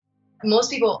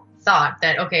Most people thought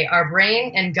that, okay, our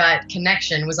brain and gut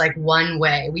connection was like one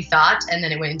way. We thought, and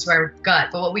then it went into our gut.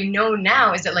 But what we know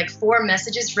now is that like 4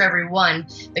 messages for every one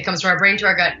that comes from our brain to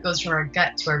our gut goes from our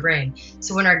gut to our brain.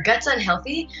 So when our gut's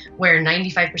unhealthy, where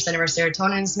 95% of our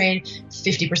serotonin is made,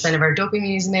 50% of our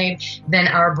dopamine is made, then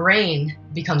our brain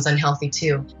becomes unhealthy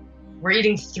too. We're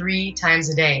eating 3 times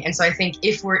a day. And so I think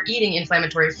if we're eating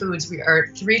inflammatory foods, we are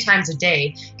 3 times a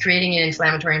day creating an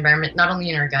inflammatory environment, not only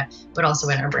in our gut, but also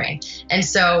in our brain. And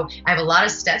so I have a lot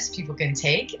of steps people can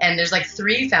take, and there's like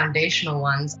 3 foundational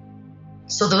ones.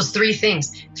 So those 3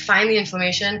 things: find the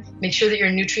inflammation, make sure that your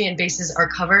nutrient bases are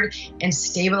covered, and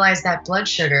stabilize that blood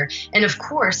sugar. And of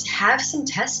course, have some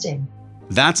testing.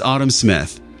 That's Autumn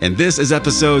Smith, and this is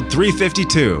episode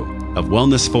 352 of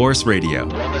Wellness Force Radio.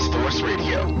 Wellness Force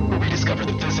Radio, where we discover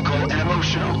the physical and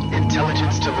emotional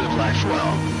intelligence to live life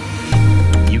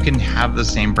well. You can have the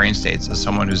same brain states as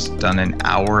someone who's done an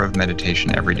hour of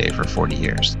meditation every day for 40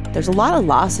 years. There's a lot of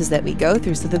losses that we go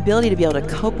through, so the ability to be able to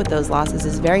cope with those losses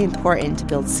is very important to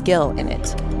build skill in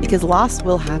it, because loss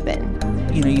will happen.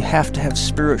 You have to have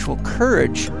spiritual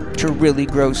courage to really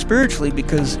grow spiritually,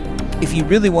 because if you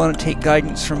really want to take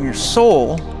guidance from your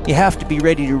soul, you have to be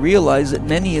ready to realize that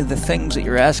many of the things that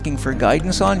you're asking for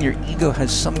guidance on, your ego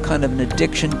has some kind of an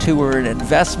addiction to or an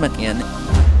investment in.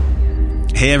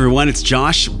 Hey everyone, it's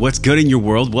Josh. What's good in your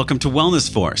world? Welcome to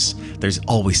Wellness Force. There's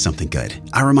always something good.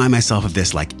 I remind myself of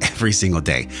this like every single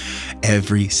day.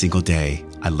 Every single day,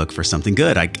 I look for something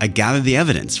good. I gather the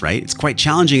evidence, right? It's quite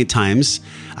challenging at times.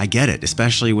 I get it,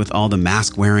 especially with all the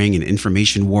mask wearing and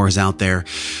information wars out there.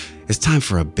 It's time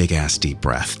for a big ass deep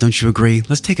breath. Don't you agree?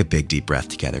 Let's take a big deep breath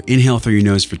together. Inhale through your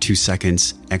nose for 2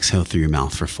 seconds. Exhale through your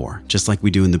mouth for 4, just like we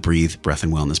do in the Breathe Breath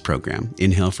and Wellness program.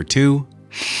 Inhale for 2.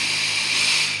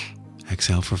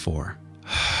 Exhale for 4.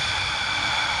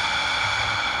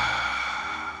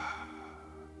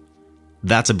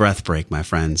 That's a breath break, my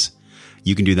friends.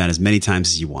 You can do that as many times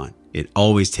as you want. It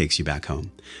always takes you back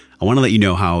home. I want to let you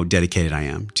know how dedicated I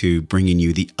am to bringing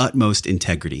you the utmost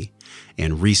integrity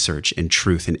and research and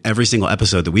truth in every single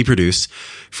episode that we produce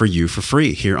for you for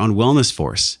free here on Wellness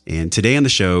Force. And today on the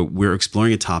show, we're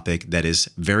exploring a topic that is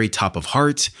very top of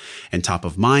heart and top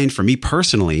of mind for me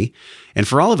personally, and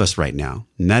for all of us right now,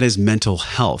 and that is mental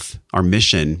health. Our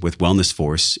mission with Wellness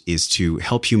Force is to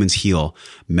help humans heal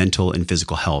mental and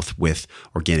physical health with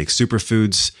organic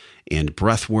superfoods and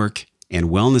breath work and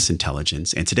wellness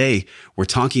intelligence. And today we're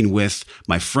talking with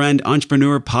my friend,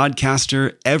 entrepreneur,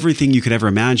 podcaster, everything you could ever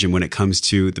imagine when it comes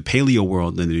to the paleo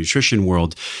world and the nutrition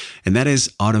world. And that is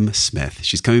Autumn Smith.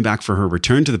 She's coming back for her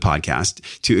return to the podcast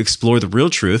to explore the real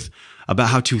truth about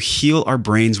how to heal our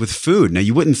brains with food. Now,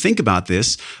 you wouldn't think about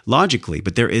this logically,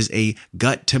 but there is a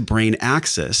gut to brain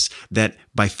axis that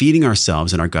by feeding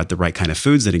ourselves and our gut the right kind of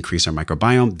foods that increase our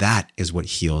microbiome, that is what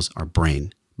heals our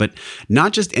brain. But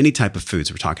not just any type of foods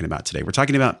we're talking about today. We're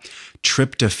talking about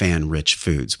tryptophan-rich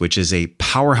foods, which is a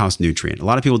powerhouse nutrient. A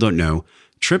lot of people don't know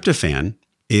tryptophan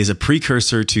is a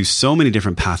precursor to so many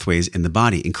different pathways in the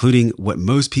body, including what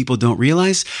most people don't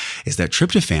realize is that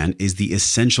tryptophan is the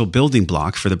essential building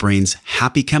block for the brain's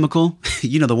happy chemical.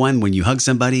 You know, the one when you hug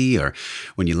somebody or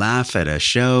when you laugh at a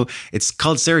show. It's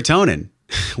called serotonin.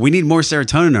 We need more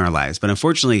serotonin in our lives, but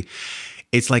unfortunately,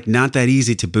 it's like not that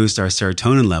easy to boost our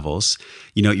serotonin levels.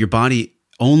 You know, your body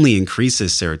only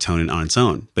increases serotonin on its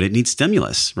own, but it needs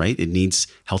stimulus, right? It needs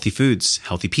healthy foods,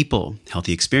 healthy people,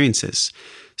 healthy experiences.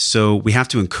 So we have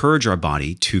to encourage our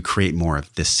body to create more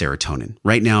of this serotonin.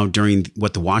 Right now, during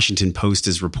what the Washington Post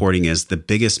is reporting as the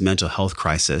biggest mental health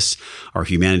crisis our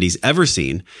humanity's ever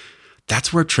seen,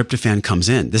 that's where tryptophan comes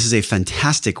in. This is a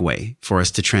fantastic way for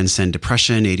us to transcend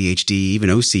depression, ADHD, even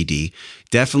OCD,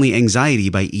 definitely anxiety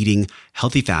by eating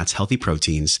healthy fats, healthy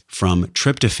proteins from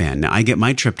tryptophan. Now, I get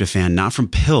my tryptophan not from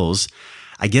pills.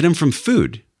 I get them from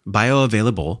food,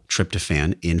 bioavailable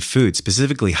tryptophan in food,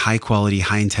 specifically high quality,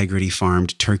 high integrity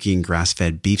farmed turkey and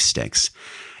grass-fed beef sticks.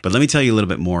 But let me tell you a little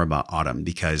bit more about Autumn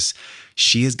because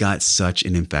she has got such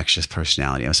an infectious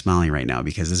personality. I'm smiling right now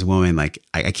because this woman, I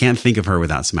can't think of her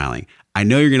without smiling. I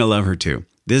know you're going to love her too.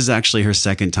 This is actually her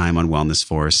second time on Wellness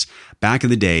Force. Back in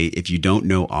the day, if you don't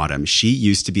know Autumn, she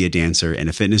used to be a dancer and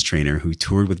a fitness trainer who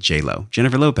toured with J-Lo,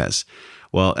 Jennifer Lopez.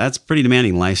 Well, that's a pretty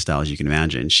demanding lifestyle, as you can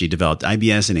imagine. She developed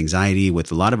IBS and anxiety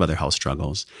with a lot of other health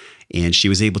struggles, and she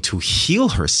was able to heal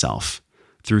herself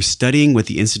through studying with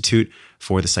the Institute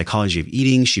for the Psychology of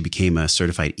Eating. She became a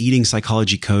certified eating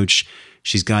psychology coach.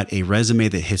 She's got a resume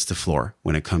that hits the floor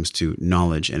when it comes to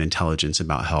knowledge and intelligence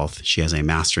about health. She has a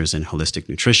master's in holistic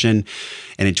nutrition.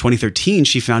 And in 2013,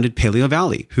 she founded Paleo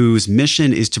Valley, whose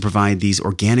mission is to provide these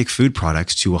organic food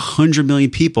products to 100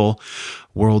 million people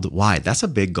worldwide. That's a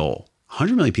big goal.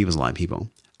 100 million people is a lot of people.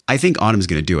 I think Autumn's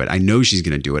going to do it. I know she's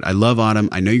going to do it. I love Autumn.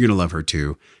 I know you're going to love her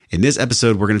too. In this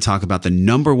episode, we're going to talk about the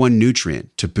number one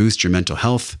nutrient to boost your mental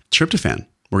health, tryptophan.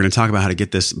 We're going to talk about how to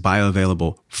get this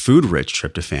bioavailable food-rich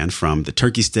tryptophan from the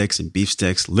turkey sticks and beef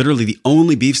sticks, literally the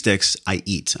only beef sticks I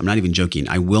eat. I'm not even joking.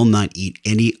 I will not eat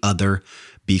any other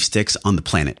beef sticks on the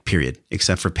planet, period,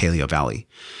 except for Paleo Valley.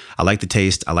 I like the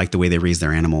taste. I like the way they raise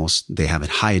their animals. They have a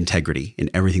high integrity in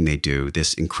everything they do.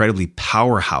 This incredibly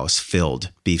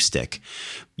powerhouse-filled beef stick.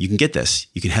 You can get this.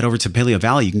 You can head over to Paleo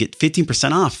Valley. You can get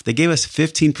 15% off. They gave us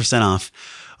 15% off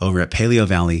over at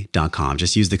paleovalley.com.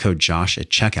 Just use the code Josh at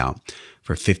checkout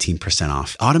for 15%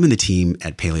 off. Autumn and the team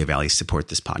at Paleo Valley support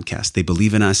this podcast. They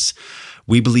believe in us.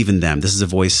 We believe in them. This is a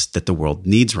voice that the world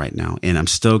needs right now. And I'm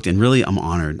stoked and really I'm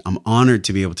honored. I'm honored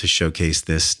to be able to showcase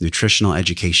this nutritional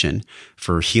education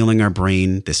for healing our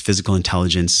brain, this physical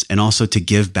intelligence, and also to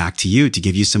give back to you, to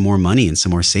give you some more money and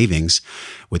some more savings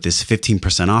with this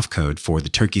 15% off code for the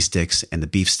turkey sticks and the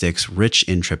beef sticks rich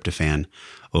in tryptophan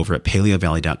over at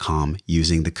paleovalley.com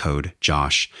using the code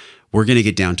Josh. We're going to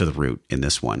get down to the root in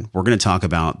this one. We're going to talk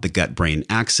about the gut-brain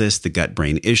axis, the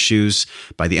gut-brain issues.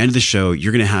 By the end of the show,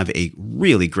 you're going to have a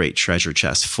really great treasure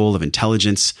chest full of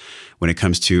intelligence when it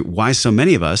comes to why so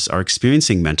many of us are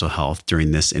experiencing mental health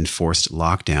during this enforced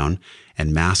lockdown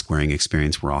and mask-wearing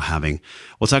experience we're all having.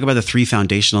 We'll talk about the 3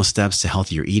 foundational steps to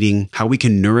healthier eating, how we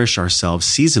can nourish ourselves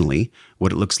seasonally,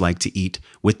 what it looks like to eat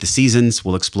with the seasons.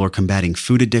 We'll explore combating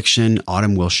food addiction.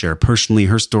 Autumn will share personally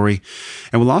her story.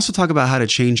 And we'll also talk about how to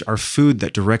change our food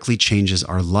that directly changes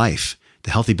our life.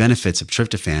 The healthy benefits of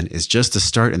tryptophan is just a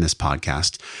start in this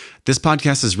podcast. This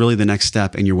podcast is really the next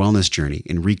step in your wellness journey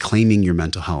in reclaiming your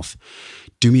mental health.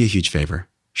 Do me a huge favor.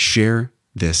 Share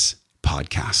this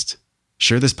podcast.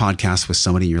 Share this podcast with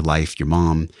somebody in your life, your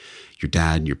mom, your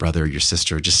dad, your brother, your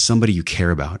sister, just somebody you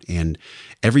care about. And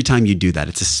every time you do that,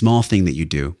 it's a small thing that you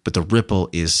do, but the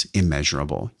ripple is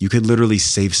immeasurable. You could literally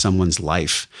save someone's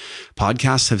life.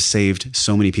 Podcasts have saved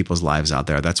so many people's lives out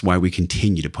there. That's why we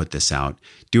continue to put this out.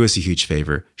 Do us a huge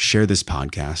favor. Share this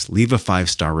podcast. Leave a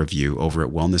 5-star review over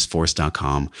at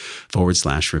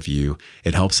wellnessforce.com/review.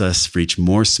 It helps us reach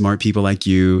more smart people like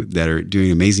you that are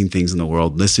doing amazing things in the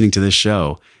world, listening to this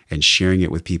show and sharing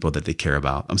it with people that they care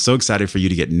about. I'm so excited for you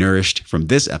to get nourished from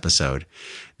this episode.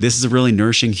 This is a really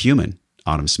nourishing human,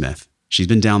 Autumn Smith. She's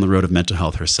been down the road of mental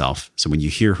health herself. So when you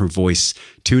hear her voice,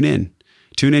 tune in.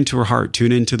 Tune into her heart.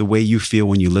 Tune into the way you feel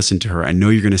when you listen to her. I know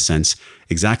you're going to sense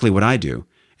exactly what I do,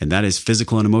 and that is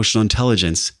physical and emotional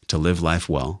intelligence to live life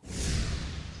well.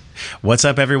 What's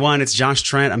up, everyone? It's Josh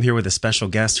Trent. I'm here with a special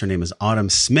guest. Her name is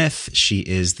Autumn Smith. She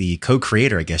is the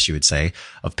co-creator, I guess you would say,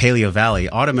 of Paleo Valley.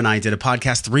 Autumn and I did a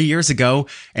podcast 3 years ago,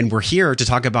 and we're here to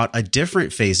talk about a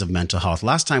different phase of mental health.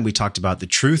 Last time we talked about the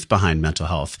truth behind mental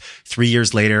health. 3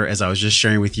 years later, as I was just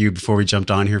sharing with you before we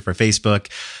jumped on here for Facebook,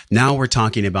 now we're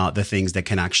talking about the things that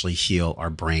can actually heal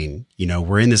our brain. You know,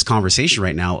 we're in this conversation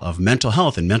right now of mental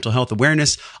health and mental health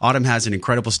awareness. Autumn has an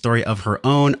incredible story of her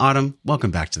own. Autumn, welcome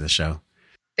back to the show.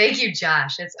 Thank you,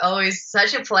 Josh. It's always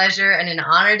such a pleasure and an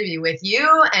honor to be with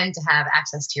you and to have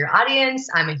access to your audience.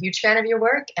 I'm a huge fan of your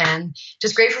work and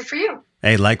just grateful for you.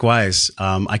 Hey, likewise.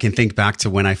 I can think back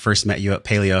to when I first met you at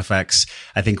PaleoFX.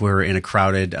 I think we were in a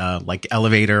crowded like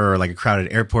elevator or like a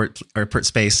crowded airport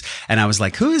space. And I was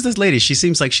like, who is this lady? She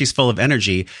seems like she's full of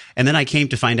energy. And then I came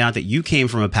to find out that you came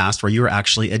from a past where you were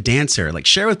actually a dancer. Like,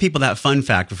 share with people that fun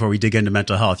fact before we dig into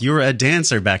mental health. You were a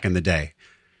dancer back in the day.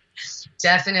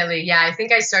 Definitely. Yeah, I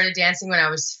think I started dancing when I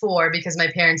was 4 because my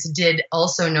parents did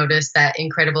also notice that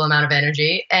incredible amount of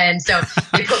energy. And so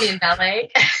they put me in ballet.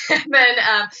 And then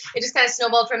it just kind of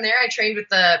snowballed from there. I trained with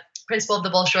the principal of the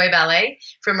Bolshoi Ballet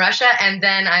from Russia. And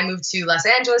then I moved to Los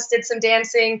Angeles, did some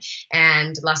dancing,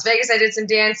 and Las Vegas, I did some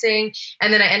dancing.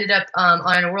 And then I ended up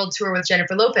on a world tour with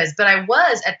Jennifer Lopez. But I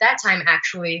was at that time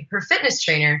actually her fitness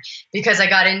trainer because I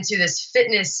got into this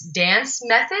fitness dance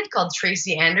method called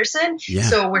Tracy Anderson. Yeah.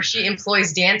 So where she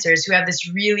employs dancers who have this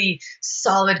really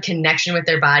solid connection with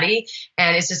their body.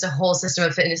 And it's just a whole system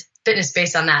of fitness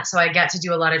based on that. So I got to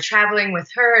do a lot of traveling with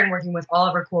her and working with all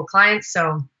of her cool clients.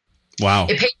 So wow,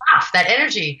 it paid off, that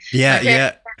energy. Yeah.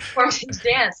 Dance.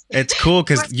 It's cool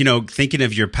because, you know, thinking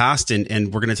of your past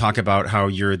and we're going to talk about how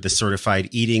you're the certified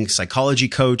eating psychology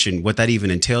coach and what that even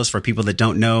entails for people that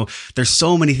don't know. There's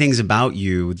so many things about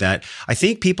you that I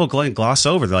think people gloss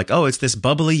over. They're like, oh, it's this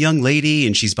bubbly young lady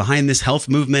and she's behind this health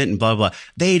movement and blah, blah.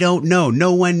 They don't know.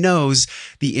 No one knows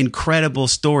the incredible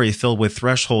story filled with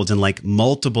thresholds and like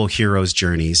multiple heroes'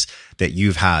 journeys that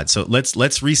you've had. So let's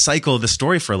recycle the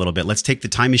story for a little bit. Let's take the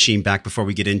time machine back before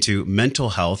we get into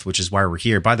mental health, which is why we're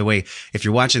here. By By the way, if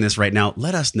you're watching this right now,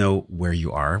 let us know where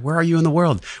you are. Where are you in the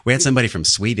world? We had somebody from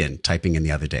Sweden typing in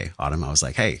the other day, Autumn. I was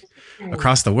like, hey,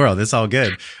 across the world, it's all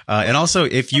good. And also,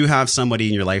 if you have somebody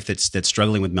in your life that's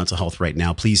struggling with mental health right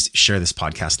now, please share this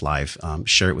podcast live.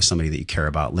 Share it with somebody that you care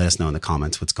about. Let us know in the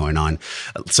comments what's going on.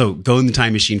 So go in the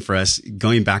time machine for us.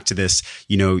 Going back to this,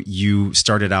 you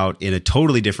started out in a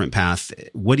totally different path.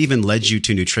 What even led you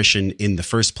to nutrition in the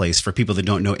first place for people that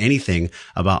don't know anything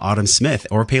about Autumn Smith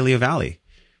or Paleo Valley?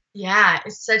 Yeah,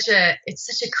 it's such a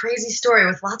crazy story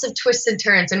with lots of twists and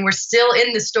turns, and we're still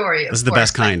in the story. This is the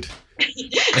best kind.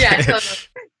 Yeah, totally.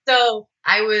 So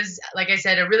I was, like I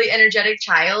said, a really energetic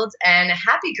child and a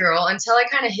happy girl until I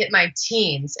kind of hit my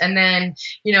teens. And then,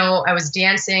 I was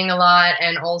dancing a lot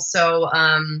and also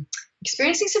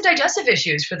experiencing some digestive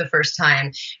issues for the first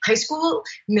time. High school,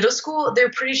 middle school,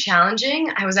 they're pretty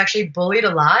challenging. I was actually bullied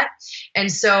a lot.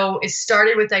 And so it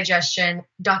started with digestion.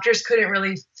 Doctors couldn't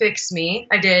really fix me.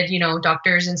 I did,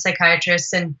 doctors and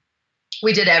psychiatrists, and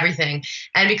we did everything.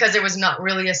 And because there was not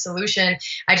really a solution,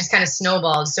 I just kind of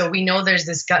snowballed. So we know there's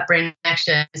this gut-brain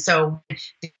connection. So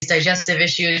these digestive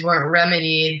issues weren't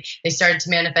remedied. They started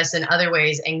to manifest in other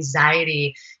ways: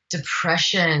 anxiety,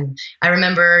 depression. I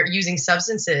remember using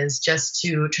substances just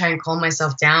to try and calm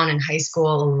myself down in high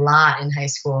school, a lot in high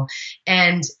school.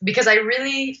 And because I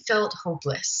really felt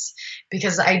hopeless,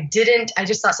 because I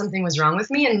just thought something was wrong with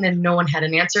me, and then no one had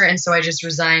an answer. And so I just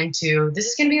resigned to, this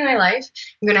is going to be my life.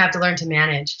 I'm going to have to learn to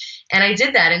manage. And I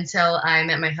did that until I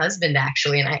met my husband,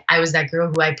 actually. And I was that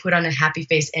girl who I put on a happy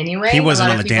face anyway. He wasn't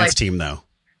on the dance team, though.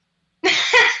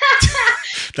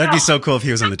 That'd be so cool if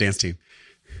he was on the dance team.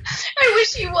 I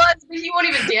wish he was, but he won't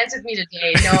even dance with me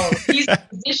today. No, he's a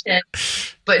musician,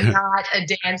 but not a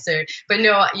dancer. But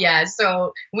no, yeah.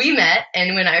 So we met,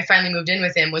 and when I finally moved in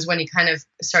with him was when he kind of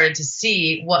started to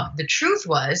see what the truth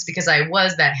was, because I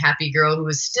was that happy girl who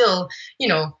was still,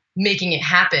 making it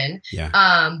happen.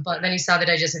 Yeah. But then he saw the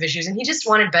digestive issues, and he just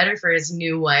wanted better for his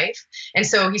new wife. And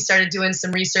so he started doing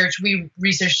some research. We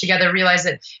researched together, realized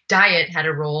that diet had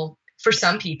a role for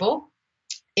some people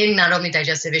in not only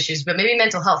digestive issues, but maybe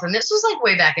mental health. And this was like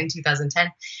way back in 2010.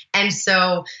 And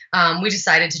so we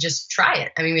decided to just try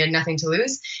it. I mean, we had nothing to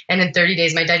lose. And in 30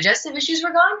 days, my digestive issues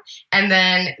were gone. And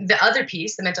then the other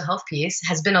piece, the mental health piece,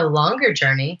 has been a longer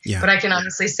journey. Yeah. But I can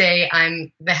honestly say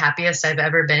I'm the happiest I've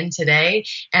ever been today.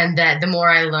 And that the more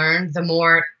I learned, the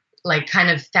more like kind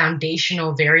of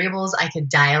foundational variables I could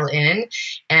dial in.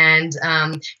 And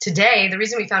today, the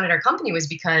reason we founded our company was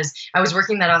because I was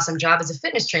working that awesome job as a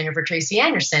fitness trainer for Tracy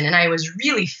Anderson, and I was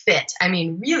really fit. I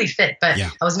mean, really fit, but Yeah.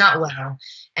 I was not well.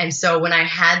 And so when I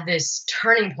had this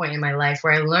turning point in my life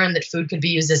where I learned that food could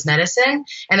be used as medicine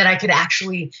and that I could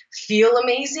actually feel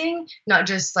amazing, not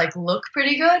just like look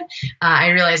pretty good,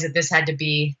 I realized that this had to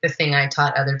be the thing I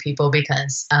taught other people,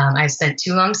 because I spent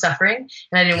too long suffering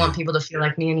and I didn't want people to feel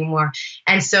like me anymore.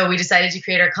 And so we decided to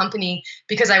create our company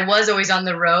because I was always on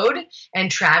the road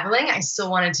and traveling. I still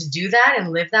wanted to do that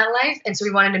and live that life. And so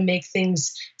we wanted to make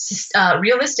things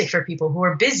realistic for people who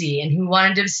are busy and who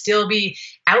wanted to still be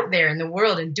out there in the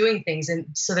world and doing things, and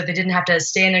so that they didn't have to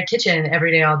stay in their kitchen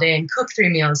every day all day and cook 3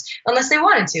 meals unless they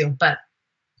wanted to. But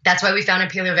that's why we founded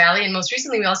Paleo Valley. And most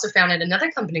recently, we also founded another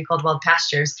company called Wild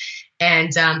Pastures.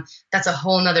 And that's a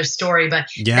whole nother story. But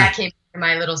that came after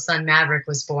my little son Maverick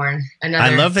was born.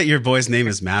 I love that your boy's name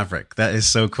is Maverick. That is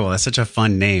so cool. That's such a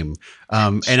fun name.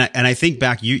 And I think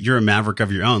back, you're a Maverick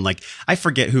of your own. Like, I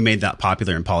forget who made that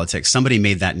popular in politics. Somebody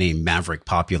made that name Maverick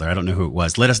popular. I don't know who it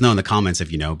was. Let us know in the comments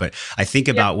if you know. But I think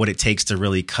about what it takes to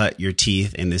really cut your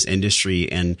teeth in this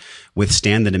industry and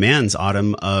withstand the demands,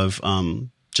 Autumn, of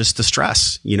just the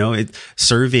stress,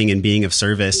 serving and being of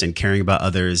service and caring about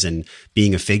others and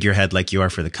being a figurehead like you are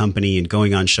for the company and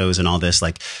going on shows and all this.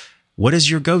 Like, what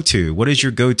is your go-to? What is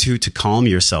your go-to to calm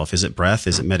yourself? Is it breath?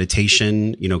 Is it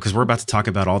meditation? Because we're about to talk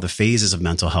about all the phases of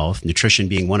mental health, nutrition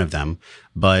being one of them.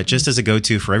 But just as a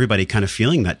go-to for everybody kind of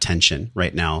feeling that tension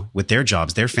right now with their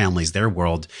jobs, their families, their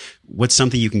world, what's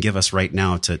something you can give us right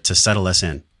now to settle us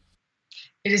in?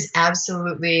 It is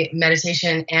absolutely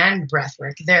meditation and breath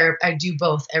work. I do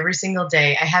both every single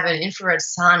day. I have an infrared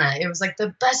sauna. It was like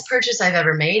the best purchase I've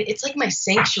ever made. It's like my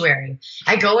sanctuary.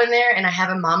 I go in there and I have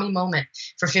a mommy moment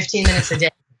for 15 minutes a day.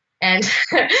 And,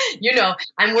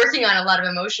 I'm working on a lot of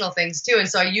emotional things too. And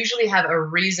so I usually have a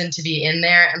reason to be in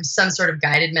there. I'm some sort of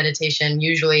guided meditation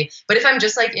usually. But if I'm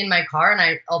just like in my car and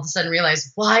I all of a sudden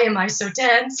realize, why am I so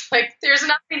tense? Like, there's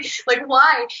nothing, like,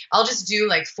 why? I'll just do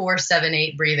like 4, 7,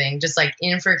 8 breathing, just like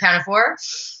in for a count of 4,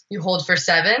 you hold for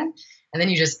 7, and then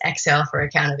you just exhale for a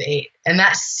count of 8. And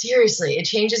that seriously, it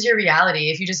changes your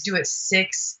reality. If you just do it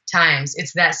 6 times,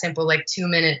 it's that simple, like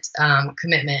 2-minute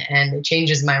commitment, and it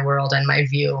changes my world and my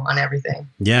view on everything.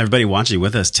 Yeah, everybody watching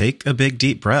with us, take a big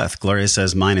deep breath. Gloria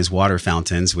says mine is water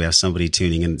fountains. We have somebody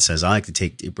tuning in that says I like to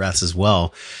take deep breaths as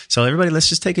well. So everybody, let's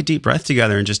just take a deep breath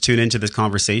together and just tune into this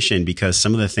conversation, because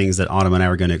some of the things that Autumn and I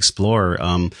are going to explore,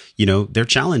 they're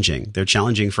challenging. They're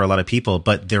challenging for a lot of people,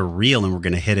 but they're real, and we're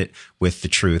going to hit it with the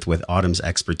truth, with Autumn's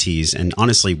expertise, and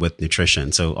honestly with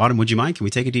nutrition. So Autumn, would you mind? Can we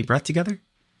take a deep breath together?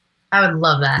 I would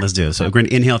love that. Let's do it. So we're going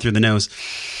to inhale through the nose,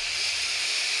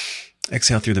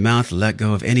 exhale through the mouth, let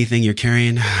go of anything you're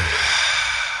carrying.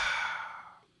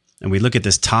 And we look at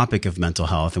this topic of mental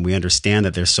health, and we understand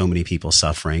that there's so many people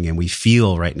suffering, and we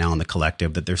feel right now in the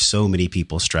collective that there's so many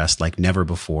people stressed like never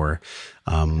before.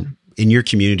 In your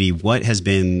community, what has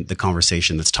been the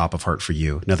conversation that's top of heart for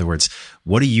you? In other words,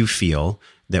 what do you feel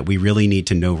that we really need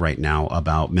to know right now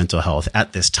about mental health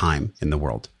at this time in the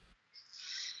world?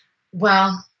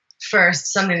 Well,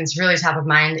 first, something that's really top of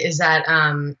mind is that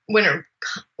when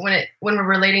we're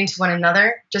relating to one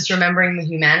another, just remembering the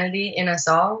humanity in us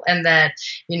all, and that,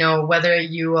 whether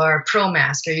you are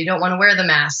pro-mask or you don't want to wear the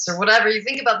masks or whatever you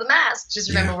think about the mask, just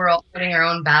remember we're all fighting our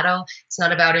own battle. It's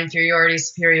not about inferiority,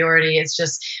 superiority. It's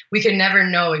just, we can never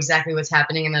know exactly what's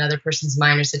happening in that other person's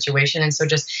mind or situation. And so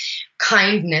just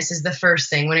kindness is the first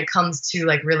thing when it comes to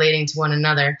like relating to one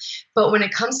another. But when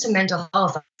it comes to mental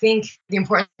health, I think the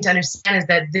important thing to understand is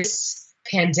that this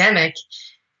pandemic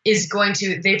is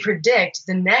they predict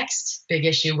the next big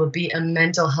issue will be a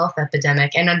mental health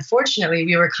epidemic. And unfortunately,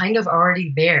 we were kind of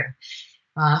already there.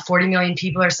 40 million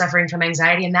people are suffering from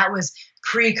anxiety, and that was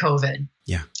pre-COVID.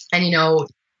 Yeah. And,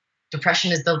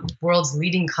 depression is the world's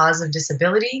leading cause of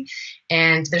disability,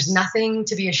 and there's nothing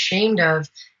to be ashamed of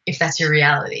if that's your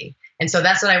reality. And so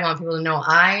that's what I want people to know.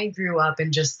 I grew up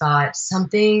and just thought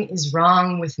something is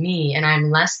wrong with me and I'm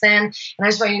less than. And I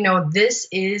just want you to know this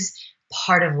is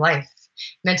part of life.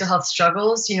 Mental health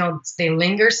struggles, they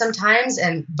linger sometimes,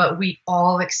 but we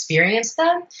all experience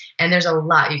them, and there's a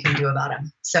lot you can do about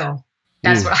them. So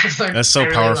that's what I've learned. That's so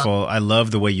really powerful. I love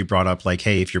the way you brought up, like,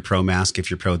 hey, if you're pro-mask, if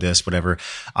you're pro this, whatever.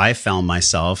 I found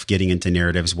myself getting into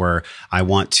narratives where I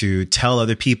want to tell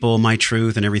other people my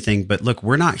truth and everything. But look,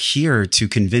 we're not here to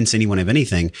convince anyone of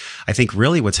anything. I think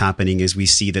really what's happening is we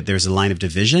see that there's a line of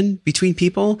division between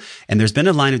people. And there's been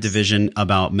a line of division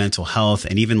about mental health,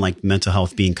 and even like mental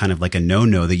health being kind of like a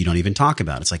no-no that you don't even talk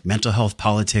about. It's like mental health,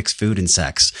 politics, food, and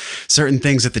sex, certain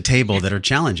things at the table that are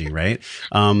challenging, right?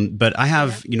 But I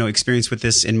have, experience with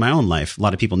this in my own life. A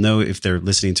lot of people know, if they're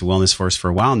listening to Wellness Force for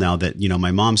a while now, that,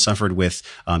 my mom suffered with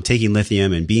taking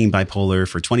lithium and being bipolar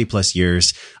for 20 plus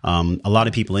years. A lot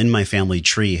of people in my family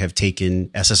tree have taken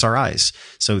SSRIs.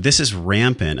 So this is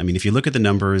rampant. I mean, if you look at the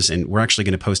numbers, and we're actually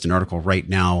going to post an article right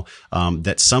now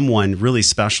that someone really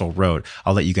special wrote.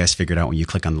 I'll let you guys figure it out when you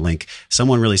click on the link.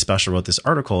 Someone really special wrote this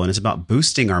article, and it's about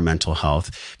boosting our mental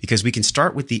health, because we can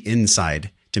start with the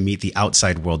inside to meet the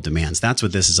outside world demands. That's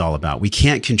what this is all about. We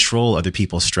can't control other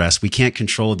people's stress. We can't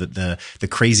control the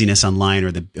craziness online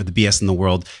or the BS in the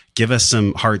world. Give us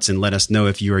some hearts and let us know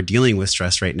if you are dealing with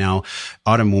stress right now.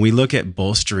 Autumn, when we look at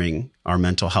bolstering our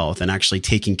mental health and actually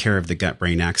taking care of the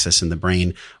gut-brain axis in the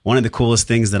brain, one of the coolest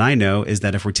things that I know is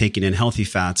that if we're taking in healthy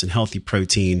fats and healthy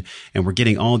protein, and we're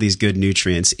getting all these good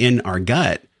nutrients in our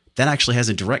gut, that actually has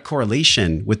a direct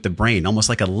correlation with the brain, almost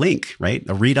like a link, right?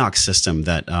 A redox system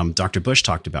that Dr. Bush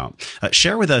talked about.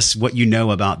 Share with us what you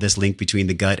know about this link between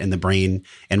the gut and the brain,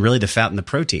 and really the fat and the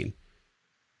protein.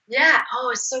 Yeah.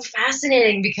 Oh, it's so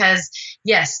fascinating, because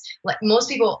yes, like most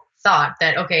people thought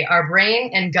that, okay, our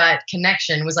brain and gut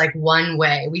connection was like one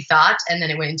way. We thought, and then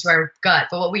it went into our gut.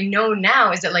 But what we know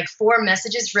now is that like 4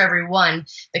 messages for every one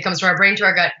that comes from our brain to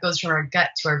our gut goes from our gut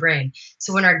to our brain.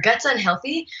 So when our gut's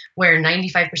unhealthy, where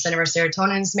 95% of our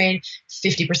serotonin is made,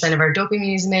 50% of our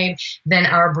dopamine is made, then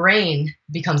our brain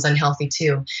becomes unhealthy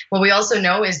too. What we also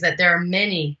know is that there are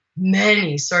many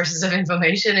sources of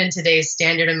inflammation in today's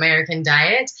standard American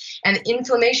diet. And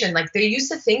inflammation, like they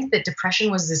used to think that depression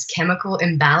was this chemical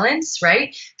imbalance,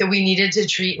 right? That we needed to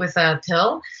treat with a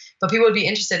pill. But people would be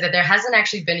interested that there hasn't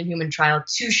actually been a human trial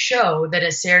to show that a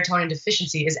serotonin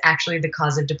deficiency is actually the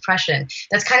cause of depression.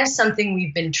 That's kind of something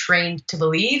we've been trained to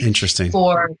believe. Interesting.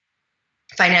 For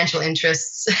financial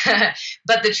interests.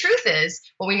 But the truth is,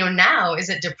 what we know now is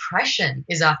that depression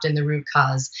is often the root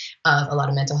cause of a lot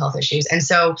of mental health issues. And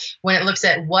so when it looks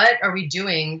at what are we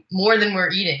doing more than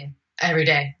we're eating, every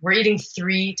day. We're eating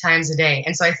 3 times a day.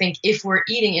 And so I think if we're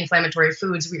eating inflammatory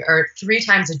foods, we are 3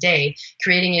 times a day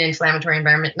creating an inflammatory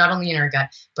environment, not only in our gut,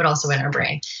 but also in our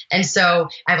brain. And so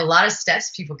I have a lot of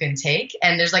steps people can take.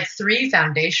 And there's like 3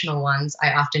 foundational ones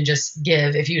I often just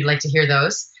give if you'd like to hear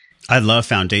those. I love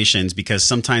foundations because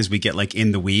sometimes we get like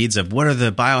in the weeds of what are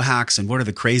the biohacks and what are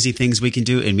the crazy things we can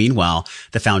do. And meanwhile,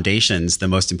 the foundations, the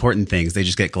most important things, they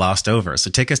just get glossed over.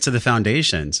 So take us to the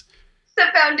foundations. The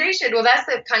foundation. Well, that's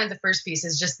the kind of the first piece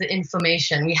is just the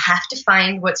inflammation. We have to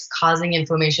find what's causing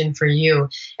inflammation for you.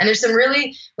 And there's some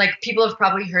really, like, people have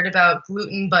probably heard about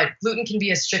gluten, but gluten can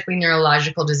be a strictly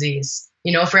neurological disease.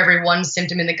 You know, for every 1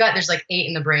 symptom in the gut, there's like 8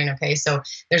 in the brain. Okay. So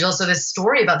there's also this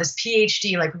story about this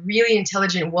PhD, like really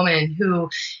intelligent woman who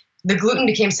the gluten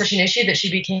became such an issue that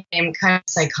she became kind of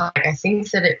psychotic. I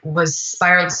think that it was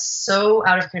spiraled so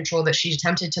out of control that she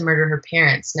attempted to murder her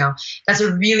parents. Now, that's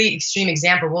a really extreme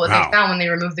example. What they found when they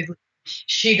removed the gluten,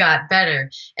 she got better.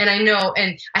 And I know,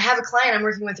 and I have a client I'm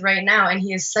working with right now, and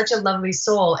he is such a lovely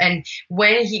soul. And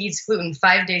when he eats gluten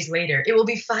 5 days later, it will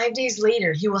be 5 days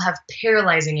later, he will have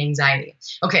paralyzing anxiety.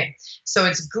 Okay, so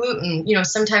it's gluten. You know,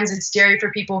 sometimes it's dairy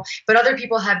for people, but other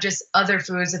people have just other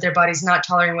foods that their body's not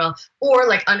tolerating well, or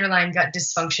like underlying gut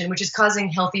dysfunction, which is causing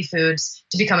healthy foods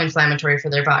to become inflammatory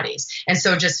for their bodies. And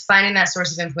so just finding that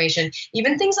source of inflammation,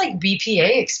 even things like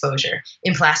BPA exposure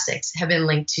in plastics have been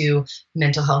linked to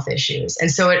mental health issues.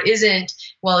 And so it isn't,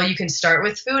 well, you can start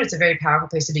with food. It's a very powerful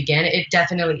place to begin. It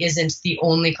definitely isn't the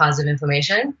only cause of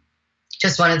inflammation.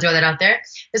 Just want to throw that out there.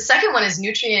 The second one is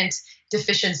nutrient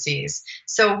deficiencies.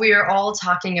 So we are all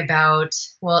talking about,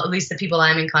 well, at least the people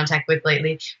I'm in contact with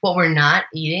lately, what we're not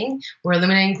eating. We're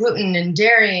eliminating gluten and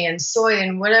dairy and soy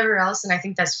and whatever else. And I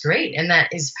think that's great. And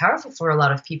that is powerful for a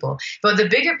lot of people. But the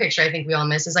bigger picture I think we all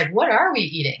miss is like, what are we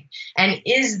eating? And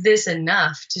is this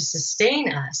enough to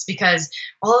sustain us? Because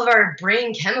all of our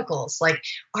brain chemicals, like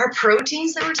our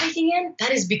proteins that we're taking in,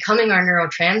 that is becoming our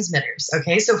neurotransmitters.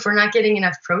 Okay. So if we're not getting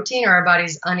enough protein or our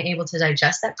body's unable to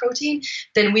digest that protein,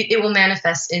 then it will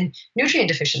manifest in nutrient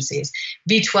deficiencies.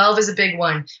 B12 is a big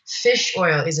one. Fish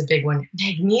oil is a big one.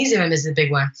 Magnesium is a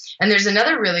big one. And there's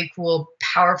another really cool,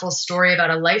 powerful story about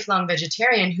a lifelong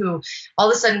vegetarian who all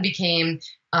of a sudden became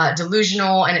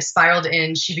delusional, and it spiraled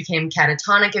in. She became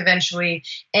catatonic eventually,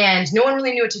 and no one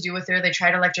really knew what to do with her. They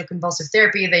tried electroconvulsive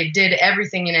therapy. They did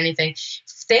everything and anything.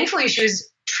 Thankfully, she was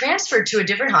transferred to a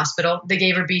different hospital. They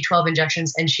gave her B12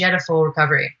 injections, and she had a full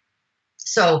recovery.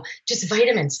 So just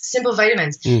vitamins, simple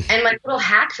vitamins. And my little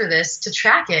hack for this to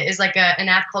track it is like an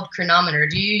app called Chronometer.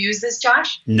 Do you use this,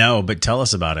 Josh? No, but tell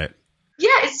us about it. Yeah,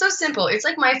 it's so simple. It's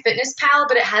like MyFitnessPal,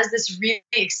 but it has this really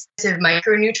extensive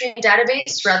micronutrient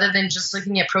database rather than just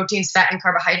looking at proteins, fat, and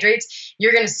carbohydrates.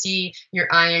 You're going to see your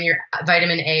iron, your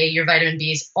vitamin A, your vitamin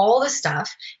Bs, all the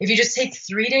stuff. If you just take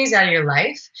 3 days out of your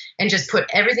life and just put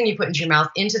everything you put into your mouth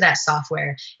into that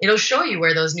software, it'll show you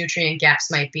where those nutrient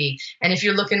gaps might be. And if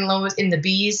you're looking low in the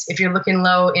Bs, if you're looking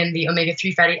low in the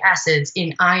omega-3 fatty acids,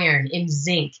 in iron, in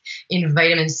zinc, in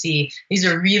vitamin C, these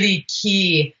are really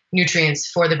key nutrients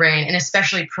for the brain, and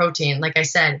especially protein. Like I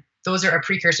said, those are our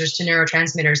precursors to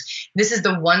neurotransmitters. This is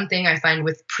the one thing I find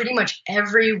with pretty much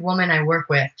every woman I work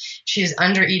with. She is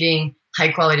under eating high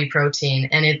quality protein,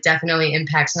 and it definitely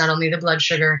impacts not only the blood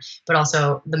sugar, but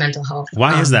also the mental health.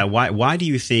 Why is that? Why do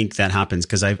you think that happens?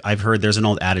 Because I've heard there's an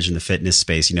old adage in the fitness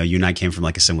space, you know, you and I came from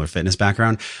like a similar fitness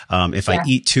background. If I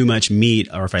eat too much meat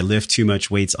or if I lift too much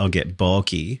weights, I'll get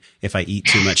bulky. If I eat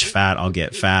too much fat, I'll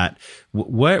get fat.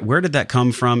 Where did that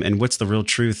come from? And what's the real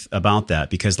truth about that?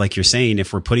 Because like you're saying,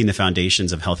 if we're putting the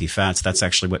foundations of healthy fats, that's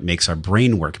actually what makes our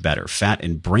brain work better. Fat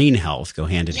and brain health go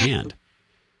hand in hand.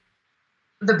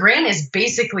 The brain is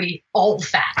basically all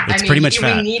fat. It's pretty much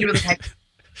fat.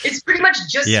 It's pretty much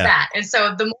just fat. And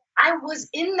so the more I was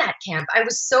in that camp, I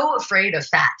was so afraid of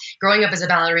fat. Growing up as a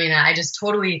ballerina, I just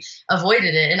totally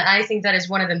avoided it. And I think that is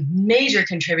one of the major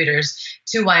contributors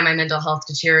to why my mental health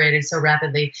deteriorated so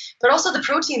rapidly. But also the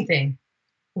protein thing.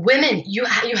 Women, you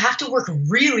have to work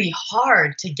really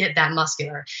hard to get that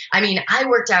muscular. I mean, I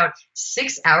worked out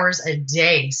 6 hours a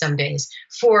day some days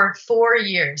for 4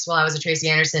 years while I was a Tracy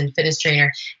Anderson fitness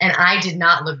trainer, and I did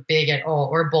not look big at all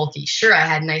or bulky. Sure, I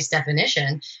had nice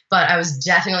definition, but I was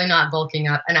definitely not bulking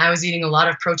up, and I was eating a lot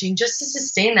of protein just to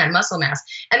sustain that muscle mass.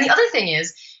 And the other thing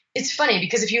is, it's funny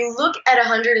because if you look at a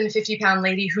 150-pound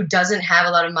lady who doesn't have a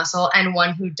lot of muscle and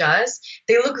one who does,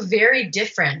 they look very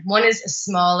different. One is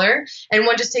smaller and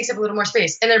one just takes up a little more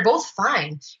space, and they're both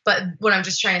fine. But what I'm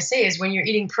just trying to say is when you're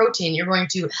eating protein, you're going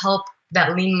to help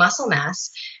that lean muscle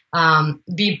mass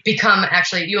become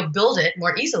actually, you'll build it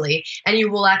more easily and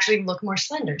you will actually look more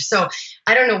slender. So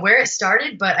I don't know where it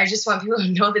started, but I just want people to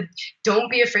know that don't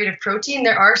be afraid of protein.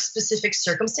 There are specific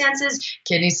circumstances,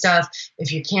 kidney stuff,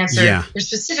 if you're cancer, there's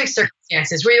specific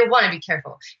circumstances where you'll want to be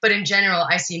careful. But in general,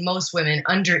 I see most women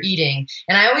under eating.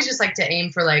 And I always just like to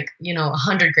aim for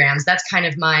 100 grams. That's kind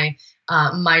of my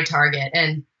target.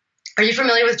 And are you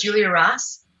familiar with Julia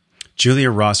Ross? Julia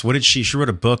Ross, what did she wrote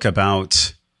a book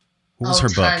about, what was her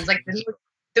tons. book? Like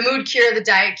the Mood Cure, the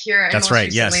Diet Cure. And That's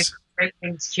right. Yes. The Great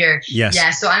Things Cure. Yes.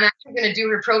 Yeah. So I'm actually going to do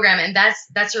her program, and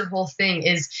that's her whole thing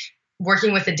is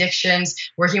working with addictions,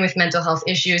 working with mental health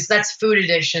issues. That's food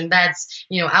addiction. That's,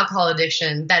 alcohol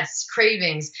addiction. That's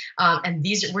cravings. And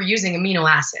we're using amino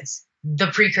acids, the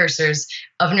precursors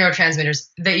of neurotransmitters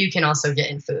that you can also get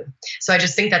in food. So I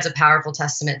just think that's a powerful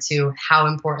testament to how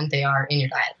important they are in your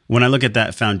diet. When I look at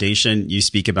that foundation you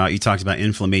talked about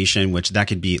inflammation, which that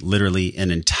could be literally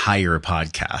an entire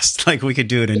podcast. Like we could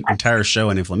do an entire show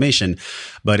on inflammation.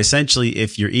 But essentially,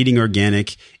 if you're eating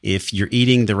organic, if you're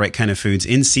eating the right kind of foods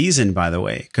in season, by the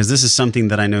way, because this is something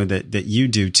that I know that you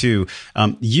do too.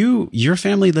 Your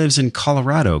family lives in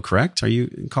Colorado, correct? Are you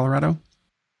in Colorado?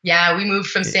 Yeah, we moved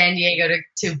from San Diego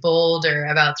to Boulder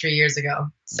about 3 years ago.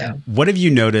 So, what have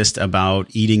you noticed about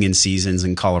eating in seasons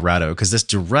in Colorado? Because this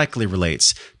directly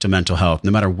relates to mental health. No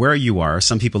matter where you are,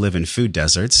 some people live in food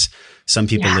deserts. Some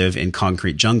people live in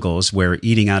concrete jungles where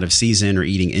eating out of season or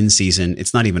eating in season,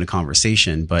 it's not even a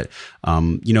conversation. But,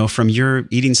 from your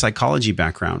eating psychology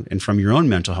background and from your own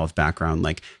mental health background,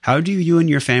 like how do you and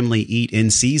your family eat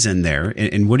in season there?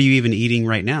 And what are you even eating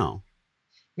right now?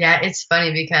 Yeah, it's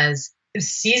funny because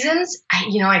seasons,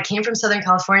 I came from Southern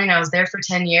California and I was there for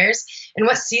 10 years. And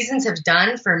what seasons have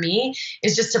done for me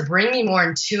is just to bring me more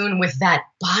in tune with that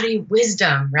body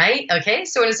wisdom, right? Okay.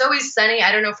 So when it's always sunny,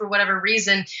 I don't know, for whatever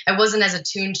reason, I wasn't as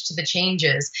attuned to the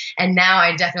changes. And now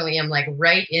I definitely am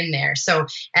right in there. So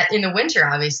in the winter,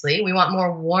 obviously, we want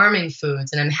more warming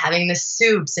foods, and I'm having the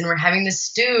soups and we're having the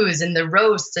stews and the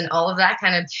roasts and all of that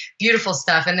kind of beautiful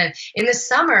stuff. And then in the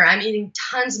summer, I'm eating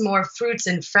tons more fruits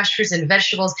and fresh fruits and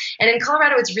vegetables. And in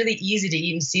Colorado, it's really easy to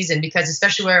eat in season because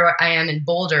especially where I am in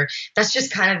Boulder, that's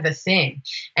just kind of the thing.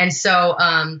 And so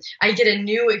I get a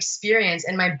new experience,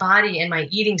 and my body and my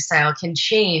eating style can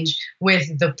change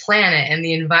with the planet and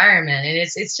the environment. And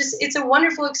it's a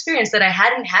wonderful experience that I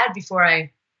hadn't had before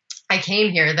I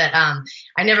came here that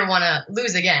I never want to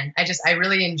lose again. I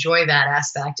really enjoy that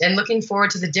aspect, and looking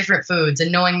forward to the different foods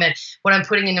and knowing that what I'm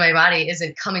putting into my body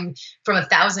isn't coming from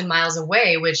 1,000 miles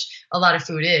away, which a lot of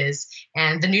food is.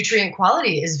 And the nutrient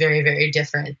quality is very, very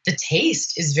different. The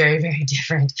taste is very, very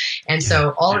different. And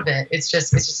so all of it, it's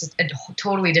just a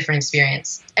totally different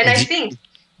experience. And I think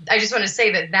I just want to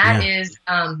say that is,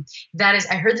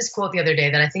 I heard this quote the other day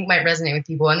that I think might resonate with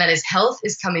people, and that is, health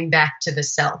is coming back to the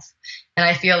self. And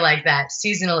I feel like that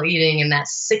seasonal eating and that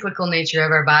cyclical nature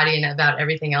of our body and about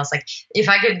everything else, like if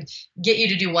I could get you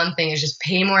to do one thing, is just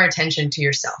pay more attention to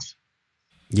yourself.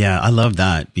 Yeah, I love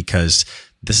that, because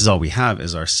this is all we have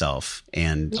is ourself.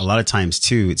 And a lot of times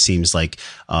too, it seems like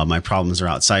my problems are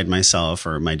outside myself,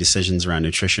 or my decisions around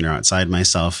nutrition are outside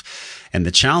myself. And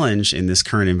the challenge in this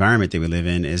current environment that we live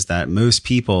in is that most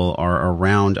people are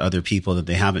around other people that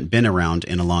they haven't been around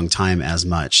in a long time as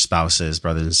much. Spouses,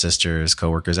 brothers and sisters,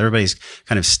 coworkers, everybody's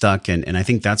kind of stuck. And I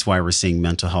think that's why we're seeing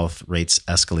mental health rates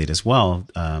escalate as well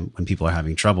when people are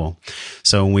having trouble.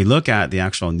 So when we look at the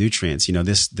actual nutrients,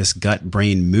 this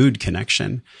gut-brain mood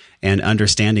connection, and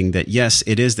understanding that, yes,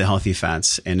 it is the healthy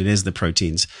fats and it is the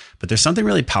proteins, but there's something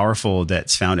really powerful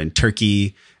that's found in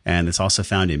turkey, and it's also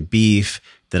found in beef,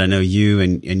 that I know you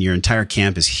and your entire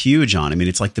camp is huge on. I mean,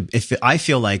 it's like I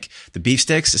feel like the beef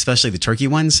sticks, especially the turkey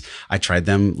ones, I tried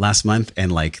them last month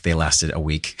and they lasted a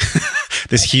week.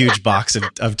 This huge box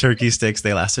of turkey sticks,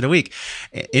 they lasted a week.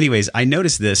 Anyways, I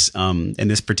noticed this, and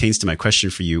this pertains to my question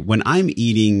for you. When I'm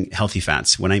eating healthy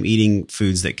fats, when I'm eating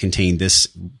foods that contain this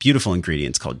beautiful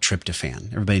ingredient called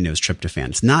tryptophan, everybody knows tryptophan.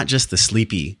 It's not just the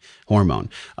sleepy hormone.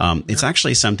 It's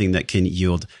actually something that can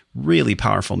yield really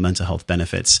powerful mental health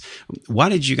benefits. Why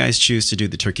did you guys choose to do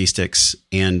the turkey sticks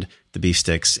and the beef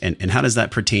sticks? And how does that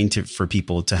pertain for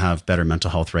people to have better mental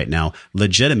health right now,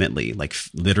 legitimately, like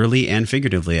literally and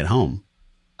figuratively at home?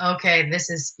 Okay, this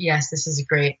is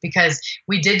great, because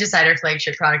we did decide our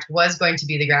flagship product was going to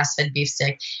be the grass-fed beef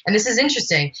stick. And this is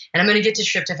interesting, and I'm going to get to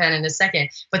tryptophan in a second.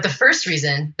 But the first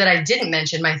reason that I didn't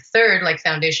mention, my third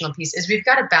foundational piece, is we've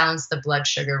got to balance the blood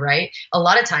sugar, right? A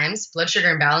lot of times blood sugar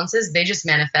imbalances, they just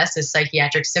manifest as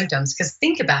psychiatric symptoms, because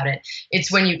think about it.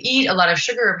 It's when you eat a lot of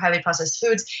sugar or highly processed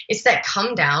foods, it's that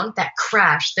come down, that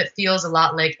crash that feels a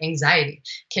lot like anxiety,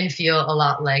 can feel a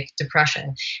lot like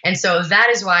depression. And so that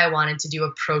is why I wanted to do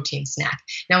a protein snack.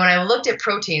 Now, when I looked at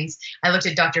proteins, I looked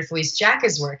at Dr. Felice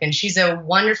Jacka's work, and she's a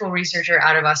wonderful researcher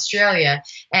out of Australia,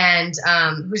 and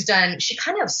she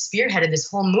kind of spearheaded this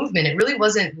whole movement. It really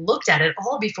wasn't looked at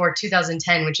all before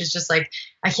 2010, which is just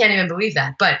I can't even believe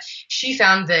that. But she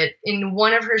found that in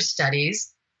one of her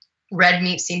studies, red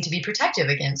meat seemed to be protective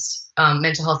against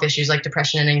mental health issues like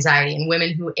depression and anxiety. And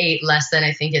women who ate less than,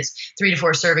 I think it's 3 to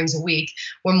 4 servings a week,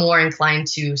 were more inclined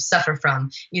to suffer from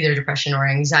either depression or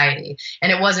anxiety.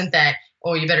 And it wasn't that,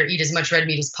 oh, you better eat as much red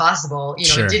meat as possible.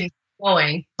 Sure. It didn't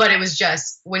going, but it was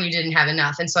just when you didn't have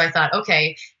enough. And so I thought,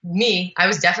 okay, I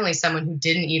was definitely someone who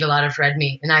didn't eat a lot of red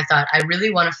meat. And I thought, I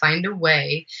really want to find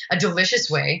a delicious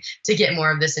way to get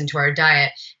more of this into our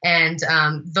diet. And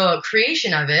the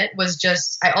creation of it was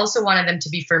just, I also wanted them to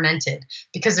be fermented,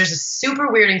 because there's a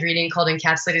super weird ingredient called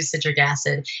encapsulated citric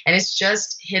acid, and it's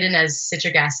just hidden as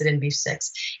citric acid in beef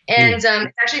sticks. And it's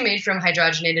actually made from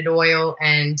hydrogenated oil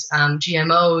and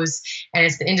GMOs, and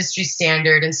it's the industry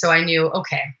standard. And so I knew,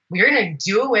 okay, we're going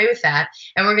to do away with that,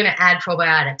 and we're going to add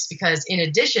probiotics, because in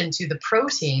addition to the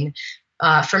protein,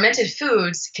 fermented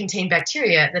foods contain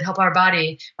bacteria that help our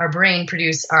brain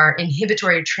produce our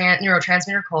inhibitory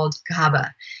neurotransmitter called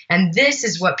GABA. And this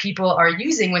is what people are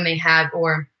using when they have,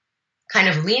 or kind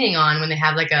of leaning on when they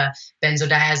have a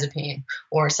benzodiazepine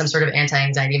or some sort of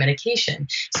anti-anxiety medication.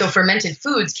 So fermented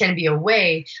foods can be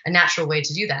a natural way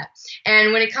to do that.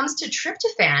 And when it comes to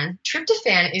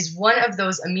tryptophan is one of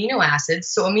those amino acids.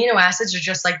 So amino acids are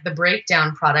just like the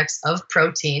breakdown products of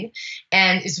protein,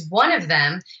 and is one of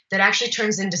them that actually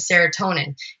turns into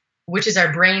serotonin, which is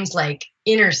our brain's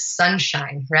inner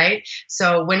sunshine, right?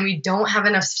 So when we don't have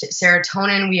enough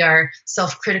serotonin, we are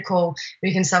self-critical.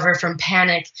 We can suffer from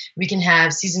panic. We can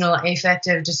have seasonal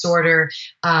affective disorder.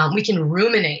 We can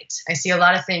ruminate. I see a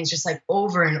lot of things just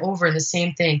over and over in the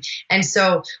same thing. And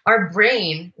so our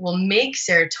brain will make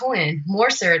more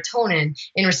serotonin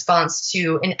in response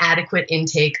to an adequate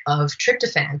intake of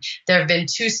tryptophan. There have been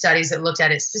 2 studies that looked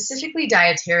at it specifically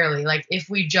dietarily. If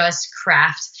we just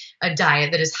craft a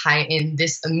diet that is high in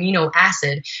this amino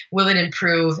acid, will it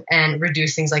improve and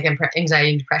reduce things like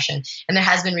anxiety and depression? And there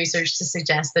has been research to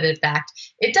suggest that, in fact,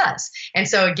 it does. And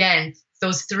so again,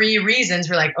 those 3 reasons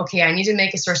were okay, I need to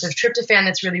make a source of tryptophan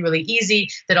that's really, really easy,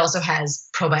 that also has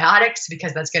probiotics,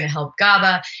 because that's going to help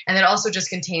GABA, and that also just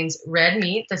contains red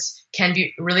meat that can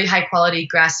be really high quality,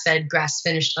 grass-fed,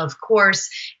 grass-finished, of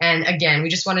course. And again, we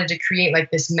just wanted to create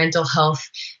this mental health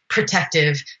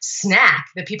protective snack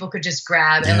that people could just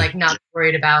grab and not be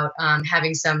worried about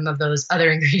having some of those other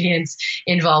ingredients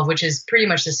involved, which is pretty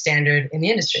much the standard in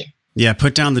the industry. Yeah,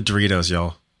 put down the Doritos,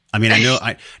 y'all. I mean,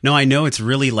 I know it's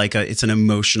really it's an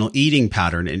emotional eating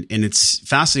pattern. And it's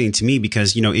fascinating to me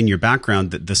because, in your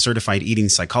background, the certified eating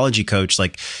psychology coach,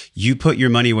 you put your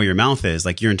money where your mouth is,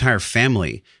 your entire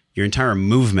family, your entire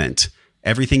movement,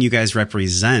 everything you guys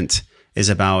represent is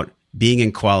about being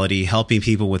in quality, helping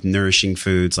people with nourishing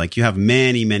foods. You have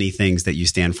many, many things that you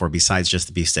stand for besides just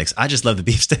the beef sticks. I just love the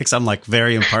beef sticks. I'm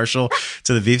very impartial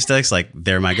to the beef sticks.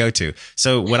 They're my go-to.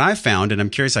 So what I found, and I'm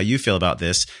curious how you feel about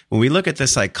this, when we look at the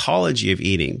psychology of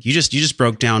eating, you just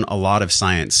broke down a lot of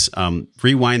science.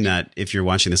 Rewind that if you're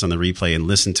watching this on the replay and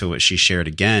listen to what she shared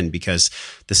again, because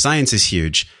the science is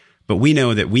huge, but we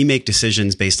know that we make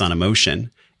decisions based on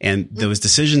emotion. And those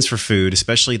decisions for food,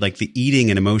 especially the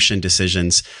eating and emotion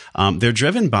decisions, they're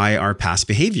driven by our past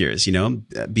behaviors.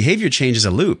 Behavior change is a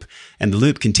loop, and the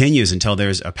loop continues until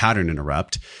there's a pattern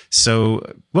interrupt.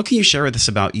 So what can you share with us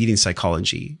about eating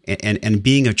psychology and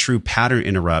being a true pattern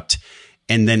interrupt?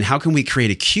 And then how can we create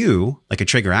a cue, a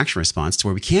trigger action response, to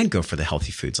where we can go for the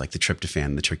healthy foods like the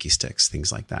tryptophan, the turkey sticks,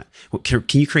 things like that?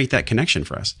 Can you create that connection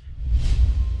for us?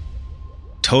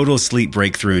 Total sleep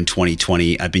breakthrough in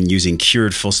 2020. I've been using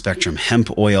Cured Full Spectrum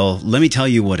Hemp Oil. Let me tell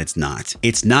you what it's not.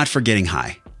 It's not for getting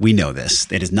high. We know this.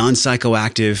 It is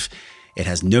non-psychoactive. It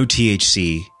has no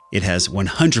THC. It has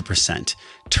 100%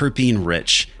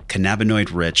 terpene-rich,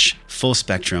 cannabinoid-rich,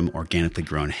 full-spectrum, organically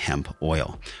grown hemp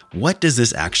oil. What does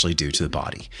this actually do to the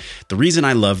body? The reason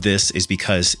I love this is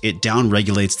because it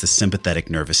downregulates the sympathetic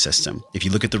nervous system. If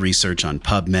you look at the research on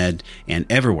PubMed and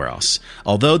everywhere else,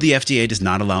 although the FDA does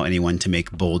not allow anyone to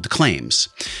make bold claims,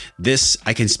 this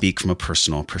I can speak from a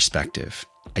personal perspective.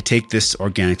 I take this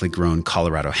organically grown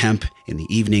Colorado hemp in the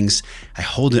evenings. I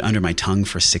hold it under my tongue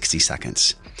for 60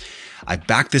 seconds. I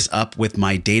back this up with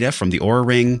my data from the Oura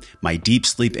Ring. My deep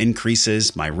sleep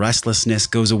increases, my restlessness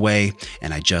goes away,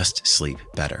 and I just sleep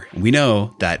better. And we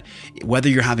know that whether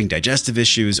you're having digestive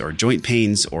issues or joint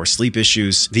pains or sleep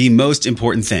issues, the most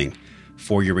important thing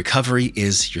for your recovery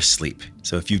is your sleep.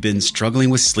 So if you've been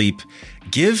struggling with sleep,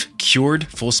 give Cured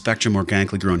Full Spectrum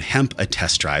Organically Grown Hemp a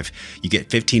test drive. You get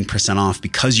 15% off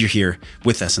because you're here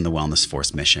with us in the Wellness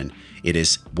Force mission. It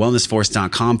is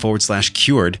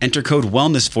wellnessforce.com/cured. Enter code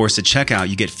WellnessForce at checkout.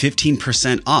 You get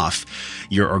 15% off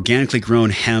your organically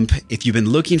grown hemp. If you've been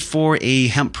looking for a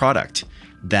hemp product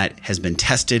that has been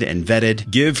tested and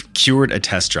vetted, give Cured a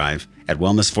test drive at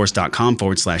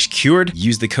wellnessforce.com/cured.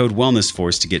 Use the code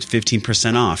WellnessForce to get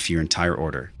 15% off your entire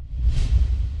order.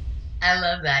 I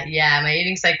love that. Yeah, my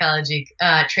eating psychology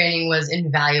training was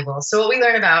invaluable. So what we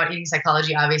learn about eating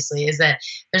psychology, obviously, is that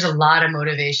there's a lot of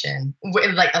motivation,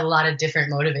 like a lot of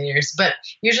different motivators. But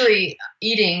usually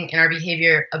eating and our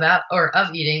behavior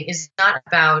of eating is not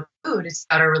about food. It's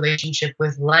about our relationship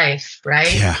with life,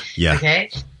 right? Yeah.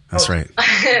 Okay. That's right.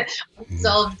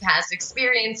 Unsolved past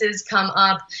experiences come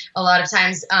up. A lot of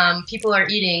times people are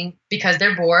eating because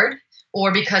they're bored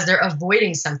or because they're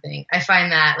avoiding something. I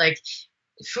find that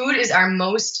food is our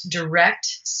most direct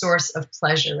source of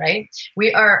pleasure, right?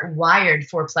 We are wired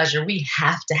for pleasure. We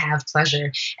have to have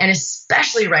pleasure. And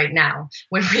especially right now,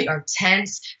 when we are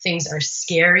tense, things are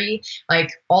scary,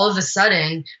 all of a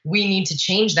sudden, we need to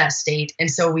change that state. And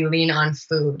so we lean on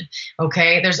food,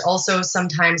 okay? There's also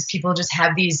sometimes people just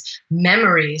have these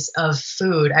memories of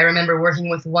food. I remember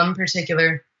working with one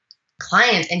particular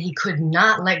client and he could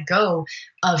not let go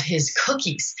of his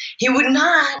cookies. He would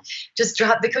not just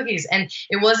drop the cookies. And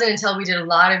it wasn't until we did a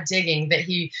lot of digging that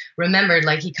he remembered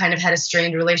he kind of had a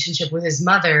strained relationship with his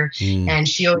mother and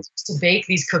she always used to bake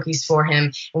these cookies for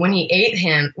him. And when he ate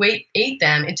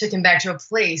them, it took him back to a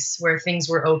place where things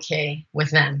were okay with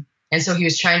them. And so he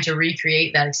was trying to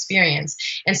recreate that experience.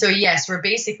 And so, yes, we're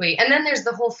basically, and then there's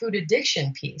the whole food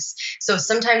addiction piece. So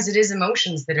sometimes it is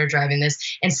emotions that are driving this.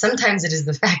 And sometimes it is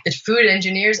the fact that food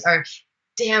engineers are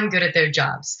damn good at their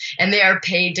jobs. And they are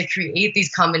paid to create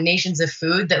these combinations of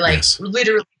food that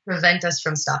literally prevent us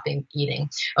from stopping eating.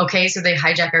 Okay, so they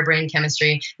hijack our brain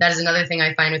chemistry. That is another thing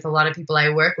I find with a lot of people I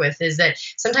work with is that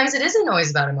sometimes it isn't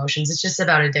always about emotions. It's just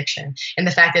about addiction. And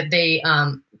the fact that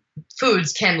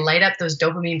foods can light up those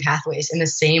dopamine pathways in the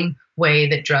same way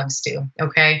that drugs do.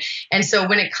 Okay. And so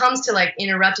when it comes to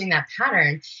interrupting that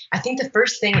pattern, I think the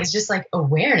first thing is just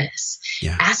awareness.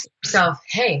 Yeah. Ask yourself,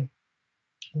 hey,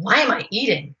 why am I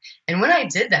eating? And when I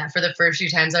did that for the first few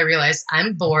times, I realized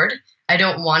I'm bored. I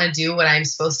don't want to do what I'm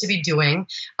supposed to be doing.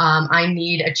 I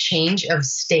need a change of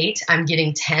state. I'm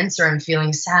getting tense or I'm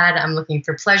feeling sad. I'm looking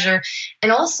for pleasure.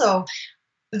 And also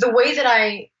the way that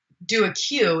I do a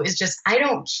cue is just, I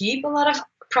don't keep a lot of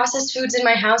processed foods in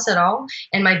my house at all.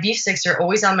 And my beef sticks are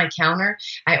always on my counter.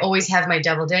 I always have my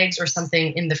deviled eggs or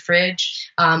something in the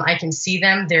fridge. I can see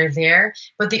them, they're there.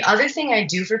 But the other thing I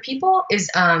do for people is,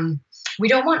 we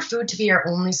don't want food to be our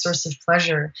only source of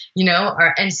pleasure,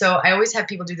 and so I always have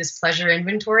people do this pleasure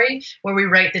inventory where we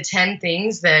write the 10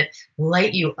 things that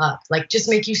light you up, just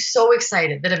make you so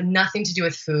excited that have nothing to do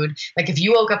with food. If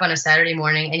you woke up on a Saturday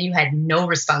morning and you had no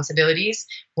responsibilities,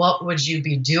 what would you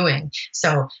be doing?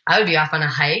 So I would be off on a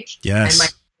hike.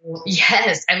 Yes.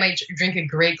 I might drink a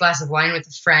great glass of wine with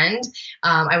a friend.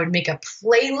 I would make a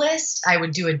playlist. I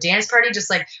would do a dance party,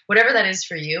 just whatever that is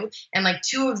for you. And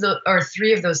 2 or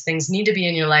 3 of those things need to be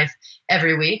in your life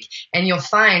every week. And you'll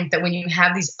find that when you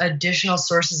have these additional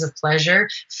sources of pleasure,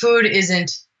 food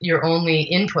isn't your only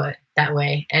input that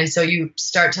way. And so you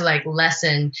start to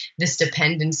lessen this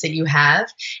dependence that you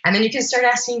have. And then you can start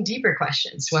asking deeper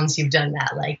questions once you've done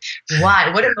that.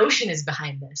 Why? What emotion is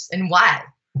behind this and why?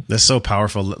 That's so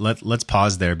powerful. Let's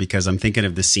pause there because I'm thinking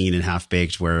of the scene in Half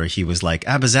Baked where he was like,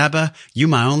 Abba Zaba, you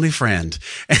my only friend.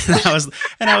 And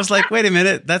I was like, wait a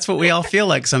minute. That's what we all feel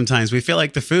like sometimes. We feel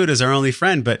like the food is our only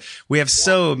friend, but we have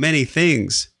so many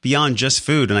things beyond just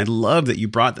food. And I love that you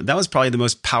brought that. That was probably the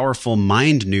most powerful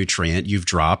mind nutrient you've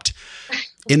dropped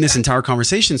in this entire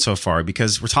conversation so far,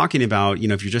 because we're talking about,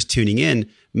 if you're just tuning in,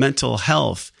 mental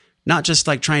health, not just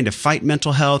trying to fight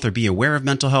mental health or be aware of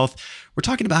mental health. We're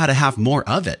talking about how to have more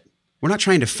of it. We're not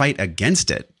trying to fight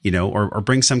against it, or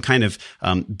bring some kind of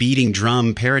beating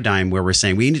drum paradigm where we're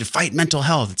saying we need to fight mental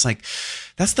health. It's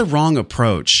that's the wrong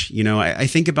approach. I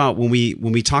think about when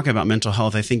we talk about mental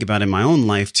health, I think about in my own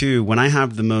life too, when I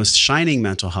have the most shining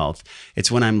mental health,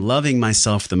 it's when I'm loving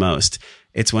myself the most.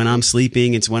 It's when I'm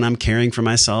sleeping. It's when I'm caring for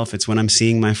myself. It's when I'm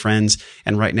seeing my friends.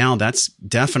 And right now that's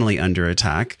definitely under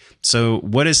attack. So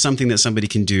what is something that somebody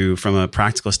can do from a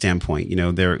practical standpoint? You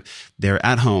know, they're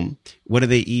at home. What do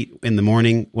they eat in the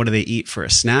morning? What do they eat for a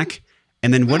snack?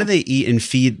 And then what do they eat and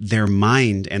feed their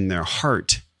mind and their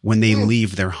heart when they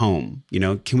leave their home? You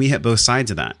know, can we hit both sides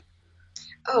of that?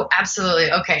 Oh,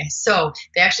 absolutely. Okay. So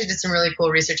they actually did some really cool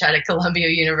research out at Columbia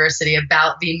University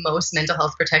about the most mental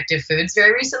health protective foods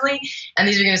very recently. And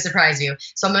these are going to surprise you.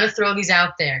 So I'm going to throw these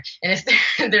out there. And if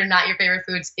they're not your favorite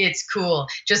foods, it's cool.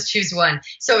 Just choose one.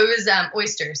 So it was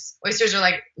oysters. Oysters are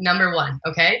like number one.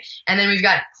 Okay. And then we've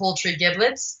got poultry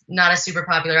giblets, not a super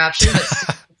popular option,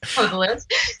 but on the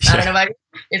list. I don't know about you.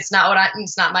 It's not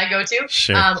my go-to.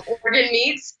 Sure. Organ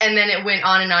meats, and then it went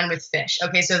on and on with fish.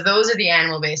 Okay, so those are the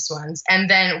animal-based ones. And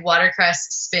then watercress,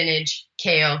 spinach,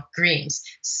 kale, greens.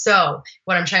 So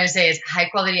what I'm trying to say is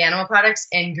high-quality animal products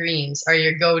and greens are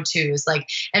your go-tos. Like,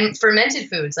 and fermented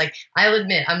foods, like I'll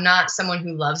admit I'm not someone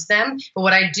who loves them, but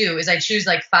what I do is I choose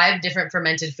like 5 different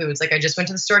fermented foods. Like I just went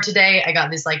to the store today. I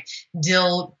got this like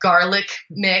dill garlic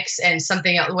mix and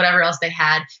something else, whatever else they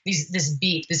had.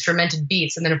 These fermented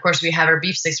beets, and then of course we have our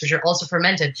beef sticks, which are also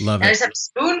fermented. Love and it. I just have a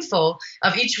spoonful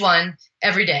of each one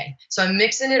every day. So I'm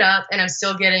mixing it up and I'm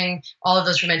still getting all of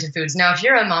those fermented foods. Now, if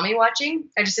you're a mommy watching,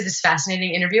 I just did this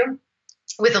fascinating interview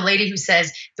with a lady who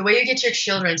says the way you get your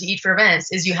children to eat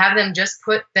ferments is you have them just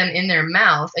put them in their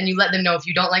mouth and you let them know if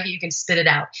you don't like it, you can spit it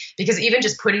out. Because even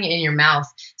just putting it in your mouth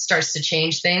starts to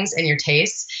change things and your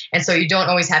tastes. And so you don't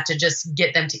always have to just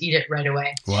get them to eat it right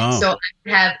away. Wow. So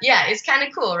it's kind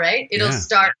of cool, right?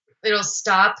 It'll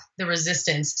stop the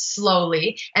resistance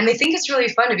slowly. And they think it's really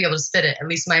fun to be able to spit it. At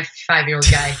least my 5-year-old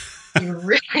guy, he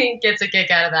really gets a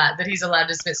kick out of that he's allowed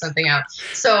to spit something out.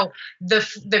 So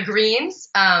the greens,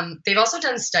 they've also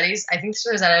done studies. I think this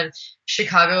was out of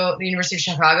Chicago, the University of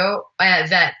Chicago,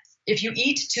 that if you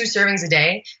eat 2 servings a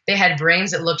day, they had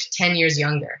brains that looked 10 years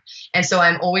younger. And so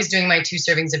I'm always doing my 2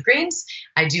 servings of greens.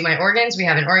 I do my organs. We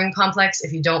have an organ complex.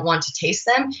 If you don't want to taste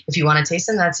them, if you want to taste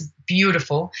them, that's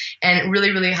beautiful. And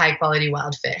really, really high quality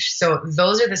wild fish. So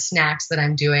those are the snacks that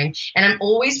I'm doing. And I'm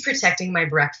always protecting my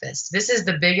breakfast. This is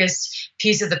the biggest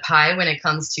piece of the pie when it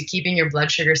comes to keeping your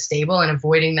blood sugar stable and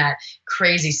avoiding that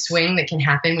crazy swing that can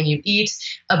happen when you eat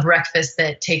a breakfast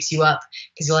that takes you up,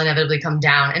 because you'll inevitably come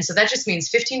down. And so that just means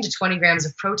 15 to 20 grams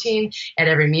of protein at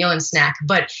every meal and snack.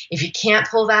 But if you can't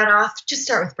pull that off, just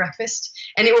start with breakfast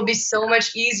and it will be so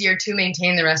much easier to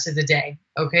maintain the rest of the day.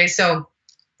 Okay, so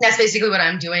that's basically what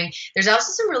I'm doing. There's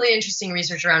also some really interesting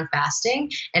research around fasting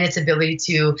and its ability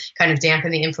to kind of dampen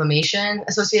the inflammation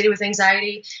associated with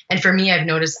anxiety. And for me, I've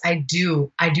noticed I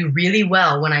do really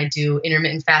well when I do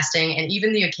intermittent fasting and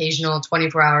even the occasional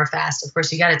 24-hour fast. Of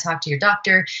course, you got to talk to your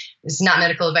doctor. It's not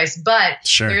medical advice, but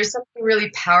Sure. There's something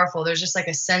really powerful. There's just like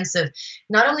a sense of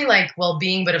not only like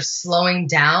well-being, but of slowing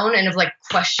down and of like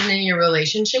questioning your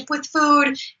relationship with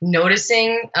food,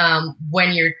 noticing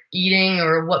when you're eating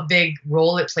or what big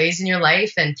role it plays in your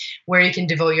life and where you can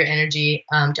devote your energy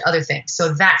to other things.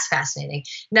 So that's fascinating.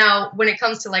 Now, when it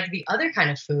comes to like the other kind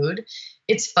of food,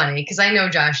 it's funny because I know,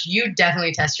 Josh, you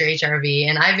definitely test your HRV,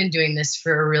 and I've been doing this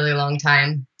for a really long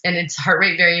time. And it's heart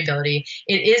rate variability.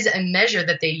 It is a measure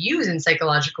that they use in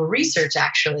psychological research,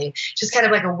 actually, just kind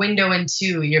of like a window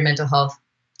into your mental health.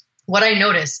 What I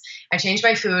notice, I change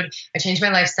my food, I change my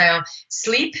lifestyle,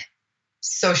 sleep,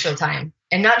 social time.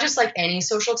 And not just like any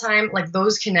social time, like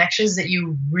those connections that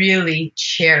you really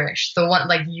cherish, the one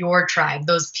like your tribe,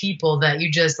 those people that you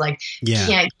just like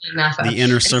can't get enough of. The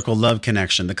inner circle love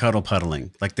connection, the cuddle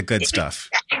puddling, like the good stuff.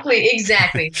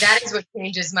 Exactly. That is what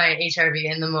changes my HRV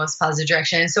in the most positive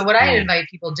direction. And so what I invite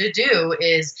people to do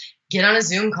is get on a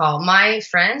Zoom call. My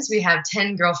friends, we have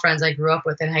 10 girlfriends I grew up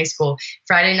with in high school.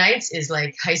 Friday nights is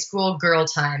like high school girl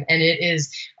time, and it is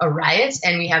a riot,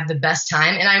 and we have the best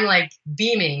time. And I'm like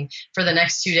beaming for the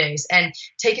next 2 days, and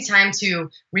take a time to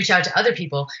reach out to other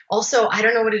people. Also, I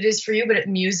don't know what it is for you, but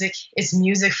it's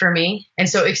music for me. And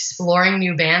so exploring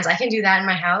new bands, I can do that in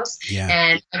my house. Yeah.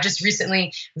 And I've just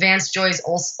recently, Vance Joy's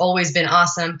always been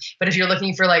awesome. But if you're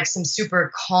looking for like some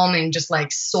super calming, just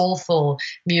like soulful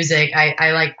music,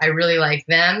 I really like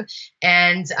them.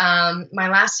 And my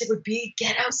last tip would be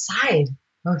get outside.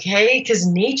 Okay, because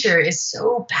nature is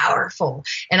so powerful.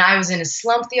 And I was in a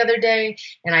slump the other day,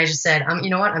 and I just said,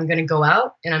 you know what? I'm going to go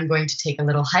out, and I'm going to take a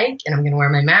little hike, and I'm going to wear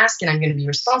my mask, and I'm going to be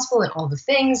responsible and all the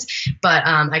things. But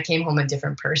I came home a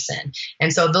different person.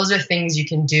 And so those are things you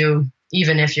can do,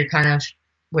 even if you're kind of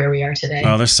where we are today.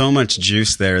 Well, there's so much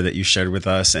juice there that you shared with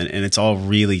us, and it's all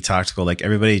really tactical. Like,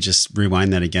 everybody just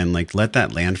rewind that again, like let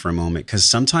that land for a moment. Cause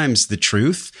sometimes the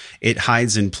truth, it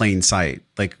hides in plain sight.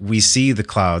 Like, we see the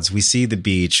clouds, we see the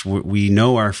beach, we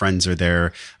know our friends are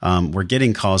there. We're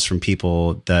getting calls from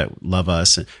people that love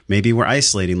us. Maybe we're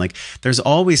isolating. Like, there's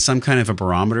always some kind of a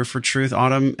barometer for truth,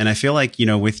 Autumn. And I feel like,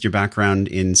 with your background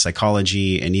in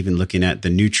psychology and even looking at the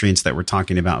nutrients that we're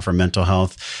talking about for mental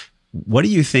health, what do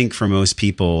you think for most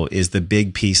people is the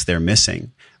big piece they're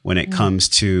missing when it comes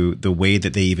to the way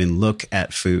that they even look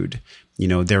at food,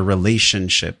 their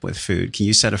relationship with food? Can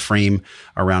you set a frame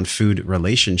around food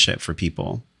relationship for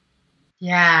people?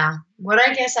 Yeah. What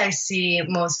I guess I see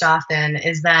most often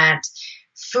is that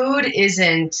food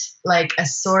isn't like a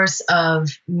source of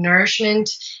nourishment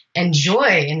and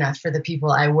joy enough for the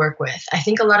people I work with. I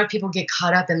think a lot of people get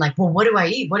caught up in like, well, what do I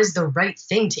eat? What is the right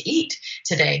thing to eat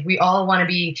today? We all want to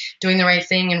be doing the right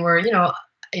thing, and we're,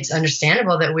 it's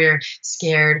understandable that we're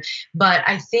scared. But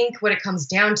I think what it comes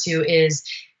down to is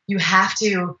you have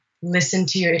to listen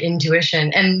to your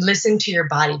intuition and listen to your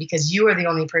body, because you are the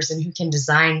only person who can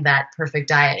design that perfect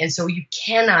diet. And so you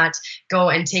cannot go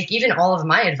and take even all of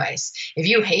my advice. If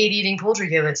you hate eating poultry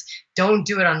giblets, don't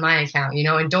do it on my account,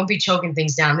 and don't be choking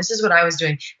things down. This is what I was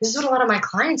doing. This is what a lot of my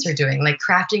clients are doing, like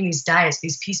crafting these diets,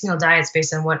 these piecemeal diets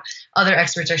based on what other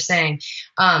experts are saying.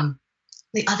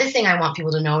 The other thing I want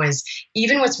people to know is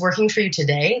even what's working for you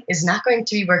today is not going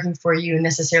to be working for you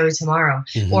necessarily tomorrow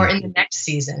or in the next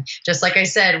season. Just like I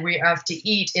said, we have to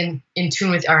eat in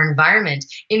tune with our environment,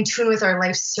 in tune with our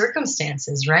life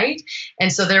circumstances, right?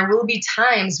 And so there will be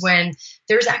times when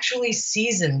there's actually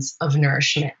seasons of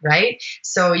nourishment, right?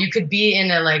 So you could be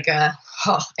in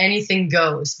anything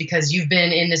goes because you've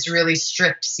been in this really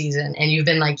strict season and you've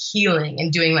been like healing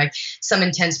and doing like some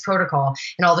intense protocol.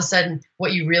 And all of a sudden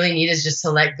what you really need is just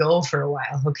to let go for a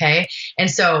while. Okay. And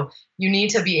so you need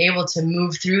to be able to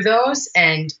move through those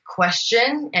and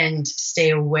question and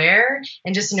stay aware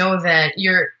and just know that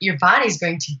your body's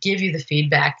going to give you the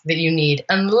feedback that you need,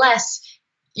 unless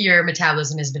your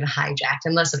metabolism has been hijacked,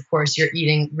 unless of course you're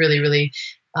eating really, really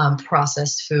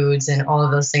processed foods and all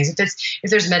of those things. If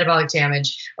there's metabolic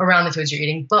damage around the foods you're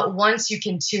eating, but once you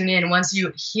can tune in, once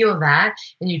you heal that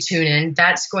and you tune in,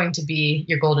 that's going to be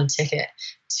your golden ticket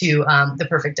to the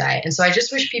perfect diet. And so I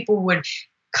just wish people would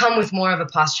come with more of a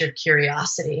posture of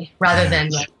curiosity rather than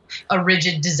like a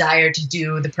rigid desire to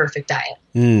do the perfect diet.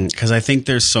 Because I think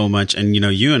there's so much, and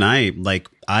you and I, like,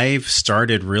 I've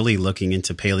started really looking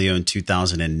into paleo in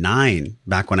 2009,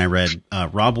 back when I read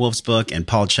Rob Wolf's book and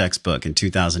Paul Chek's book in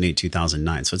 2008,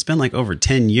 2009. So it's been like over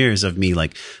 10 years of me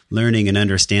like learning and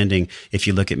understanding. If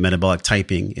you look at metabolic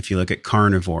typing, if you look at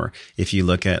carnivore, if you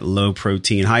look at low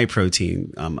protein, high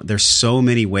protein, there's so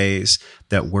many ways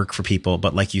that work for people.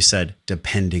 But like you said,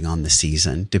 depending on the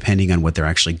season, depending on what they're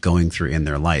actually going through in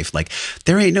their life, like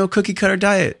there ain't no cookie cutter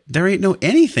diet. There ain't no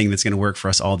anything that's going to work for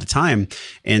us all the time.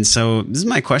 And so this is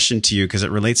my question to you, because it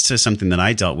relates to something that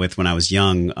I dealt with when I was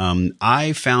young.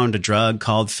 I found a drug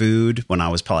called food when I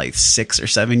was probably 6 or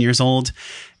 7 years old.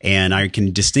 And I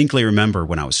can distinctly remember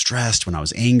when I was stressed, when I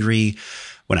was angry,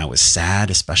 when I was sad,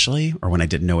 especially, or when I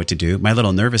didn't know what to do, my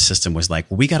little nervous system was like,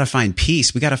 well, we got to find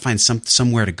peace. We got to find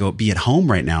somewhere to go be at home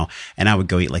right now. And I would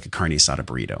go eat like a carne asada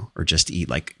burrito, or just eat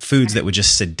like foods that would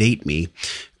just sedate me.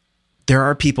 There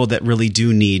are people that really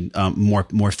do need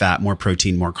more fat, more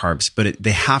protein, more carbs, but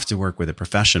they have to work with a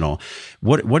professional.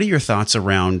 What are your thoughts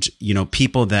around,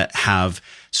 people that have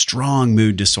strong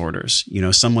mood disorders,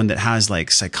 someone that has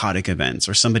like psychotic events,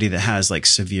 or somebody that has like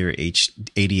severe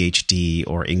ADHD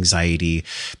or anxiety?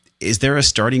 Is there a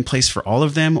starting place for all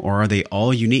of them, or are they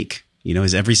all unique?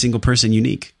 Is every single person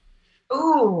unique?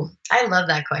 Ooh, I love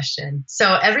that question.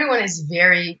 So everyone is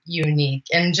very unique.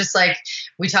 And just like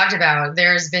we talked about,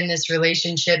 there's been this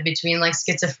relationship between like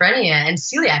schizophrenia and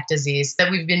celiac disease that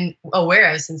we've been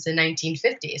aware of since the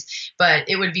 1950s. But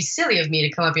it would be silly of me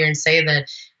to come up here and say that,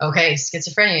 okay,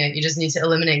 schizophrenia, you just need to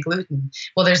eliminate gluten.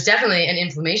 Well, there's definitely an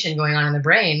inflammation going on in the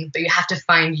brain, but you have to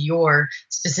find your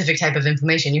specific type of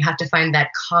inflammation. You have to find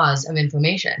that cause of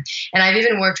inflammation. And I've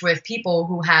even worked with people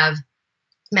who have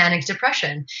manic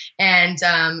depression, and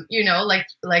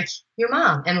like your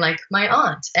mom and like my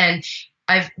aunt, and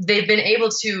they've been able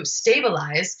to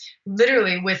stabilize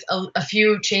literally with a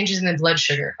few changes in the blood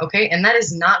sugar. Okay, and that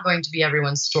is not going to be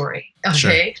everyone's story. Okay,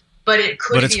 sure. But it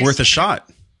could. But it's worth a shot.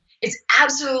 It's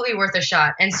absolutely worth a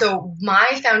shot. And so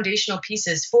my foundational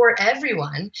pieces for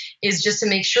everyone is just to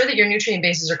make sure that your nutrient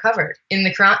bases are covered in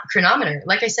the chronometer.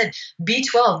 Like I said,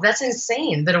 B12, that's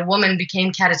insane that a woman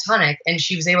became catatonic and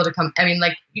she was able to come. I mean,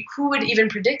 like, who would even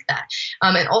predict that?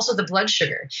 And also the blood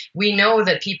sugar. We know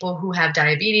that people who have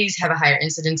diabetes have a higher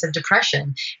incidence of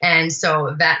depression. And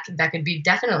so that could be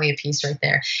definitely a piece right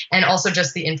there. And also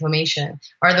just the inflammation.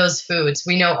 Are those foods?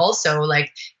 We know also,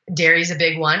 like, dairy is a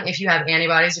big one. If you have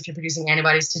antibodies, if you're producing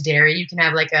antibodies to dairy, you can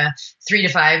have like a 3 to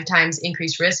 5 times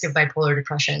increased risk of bipolar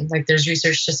depression. Like, there's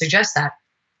research to suggest that.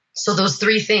 So those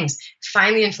 3 things: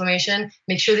 find the inflammation,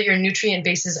 make sure that your nutrient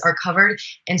bases are covered,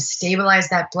 and stabilize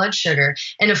that blood sugar.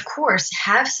 And of course,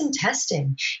 have some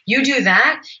testing. You do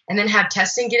that and then have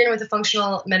testing, get in with a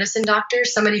functional medicine doctor,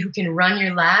 somebody who can run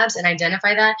your labs and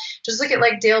identify that. Just look at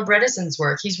like Dale Bredesen's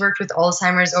work. He's worked with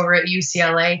Alzheimer's over at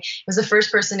UCLA. He was the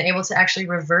first person able to actually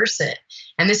reverse it.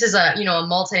 And this is a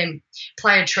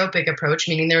multi-pleiotropic approach,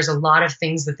 meaning there's a lot of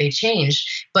things that they changed,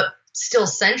 but still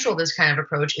central to this kind of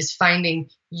approach is finding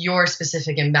your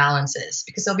specific imbalances,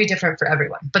 because they'll be different for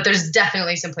everyone. But there's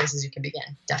definitely some places you can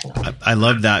begin. Definitely. I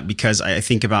love that, because I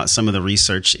think about some of the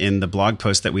research in the blog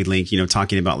post that we link,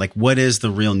 talking about like what is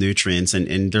the real nutrients.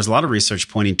 And there's a lot of research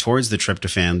pointing towards the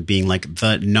tryptophan being like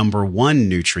the number one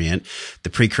nutrient, the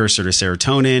precursor to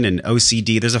serotonin and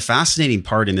OCD. There's a fascinating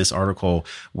part in this article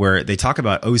where they talk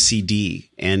about OCD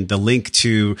and the link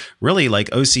to really, like,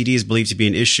 OCD is believed to be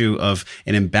an issue of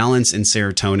an imbalance in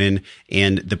serotonin,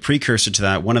 and the precursor to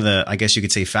that, one of the, I guess you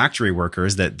could say, factory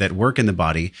workers that work in the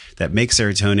body that make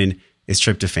serotonin is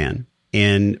tryptophan.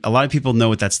 And a lot of people know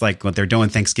what that's like when they're doing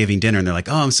Thanksgiving dinner and they're like,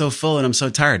 oh, I'm so full and I'm so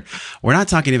tired. We're not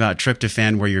talking about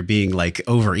tryptophan where you're being like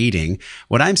overeating.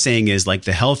 What I'm saying is like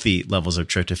the healthy levels of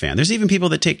tryptophan. There's even people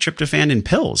that take tryptophan in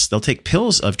pills. They'll take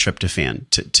pills of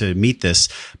tryptophan to meet this.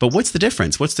 But what's the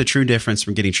difference? What's the true difference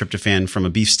from getting tryptophan from a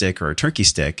beef stick or a turkey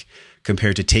stick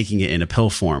compared to taking it in a pill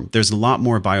form? There's a lot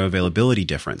more bioavailability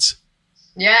difference.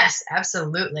 Yes,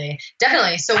 absolutely.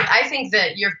 Definitely. So I think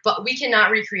that we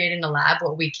cannot recreate in a lab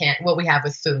what we have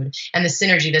with food and the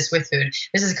synergy that's with food.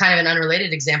 This is kind of an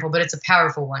unrelated example, but it's a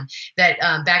powerful one. That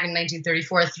back in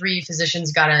 1934, 3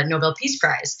 physicians got a Nobel Peace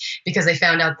Prize because they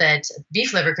found out that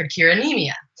beef liver could cure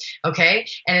anemia. Okay.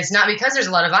 And it's not because there's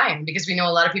a lot of iron, because we know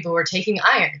a lot of people were taking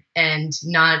iron and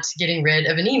not getting rid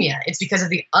of anemia. It's because of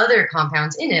the other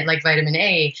compounds in it, like vitamin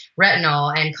A,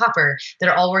 retinol, and copper, that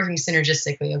are all working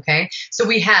synergistically. Okay. So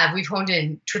we've honed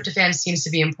in. Tryptophan seems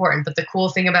to be important, but the cool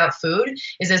thing about food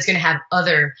is that it's going to have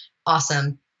other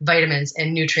awesome vitamins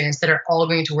and nutrients that are all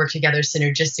going to work together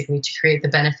synergistically to create the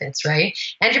benefits, right?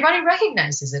 And your body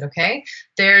recognizes it, okay?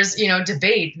 There's,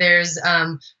 debate. There's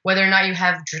whether or not you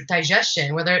have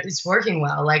digestion, whether it's working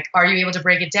well. Like, are you able to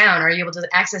break it down? Are you able to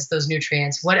access those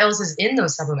nutrients? What else is in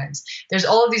those supplements? There's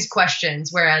all of these questions,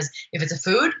 whereas if it's a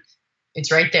food,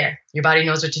 it's right there. Your body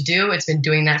knows what to do. It's been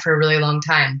doing that for a really long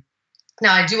time.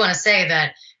 Now, I do want to say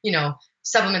that,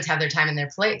 supplements have their time and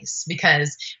their place,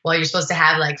 because while you're supposed to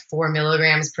have like 4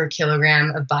 milligrams per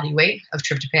kilogram of body weight of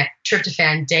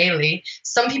tryptophan daily,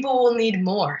 some people will need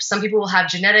more. Some people will have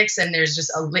genetics, and there's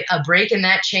just a break in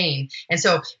that chain. And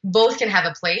so both can have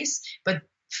a place, but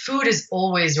food is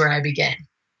always where I begin,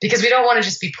 because we don't want to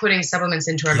just be putting supplements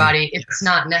into our body if it's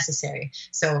not necessary.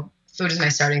 So food is my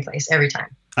starting place every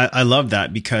time. I love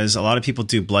that, because a lot of people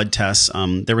do blood tests.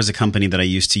 There was a company that I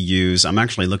used to use. I'm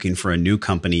actually looking for a new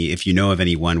company, if you know of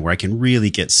anyone, where I can really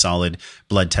get solid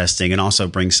blood testing and also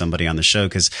bring somebody on the show.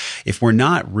 Because if we're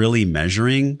not really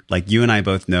measuring, like you and I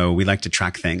both know, we like to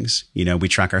track things. We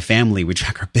track our family, we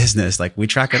track our business, like we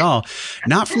track it all.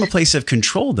 Not from a place of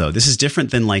control, though. This is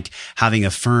different than like having a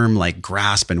firm like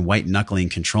grasp and white knuckling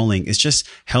controlling. It's just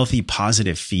healthy,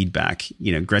 positive feedback.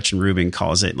 Gretchen Rubin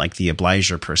calls it like the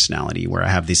Obliger personality, where I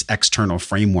have this external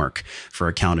framework for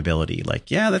accountability. Like,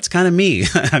 yeah, that's kind of me.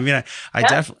 I mean,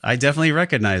 I definitely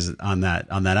recognize it on that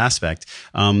aspect.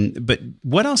 But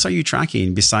what else are you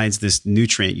tracking besides this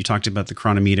nutrient? You talked about the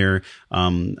chronometer.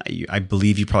 I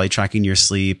believe you're probably tracking your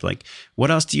sleep. Like,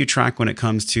 what else do you track when it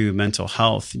comes to mental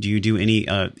health? Do you do any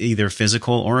either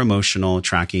physical or emotional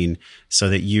tracking so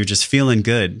that you're just feeling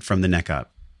good from the neck up?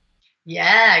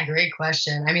 Yeah, great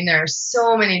question. I mean, there are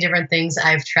so many different things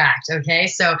I've tracked. Okay.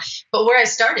 So, but where I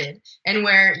started and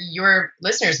where your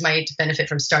listeners might benefit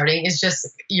from starting is just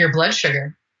your blood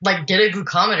sugar. like get a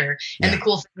glucometer. And Yeah. the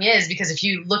cool thing is, because if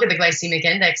you look at the glycemic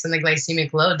index and the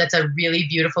glycemic load, that's a really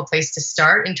beautiful place to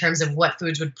start in terms of what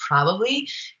foods would probably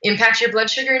impact your blood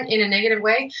sugar in a negative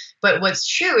way. But what's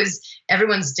true is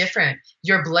everyone's different.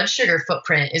 Your blood sugar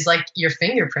footprint is like your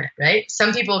fingerprint, right?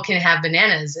 Some people can have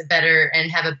bananas better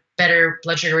and have a better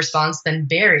blood sugar response than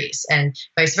berries, and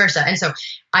vice versa. And so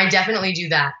I definitely do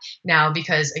that now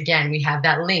because, again, we have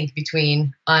that link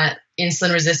between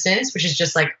insulin resistance, which is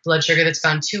just like blood sugar that's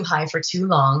gone too high for too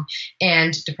long,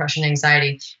 and depression,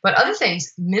 anxiety. But other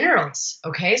things, minerals.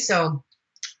 Okay, so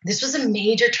this was a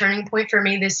major turning point for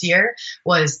me this year.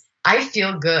 Was I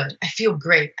feel good. I feel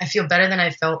great. I feel better than I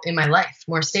felt in my life,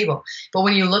 more stable. But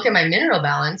when you look at my mineral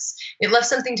balance, it left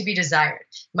something to be desired.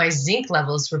 My zinc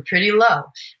levels were pretty low.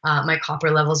 My copper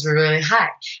levels were really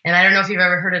high. And I don't know if you've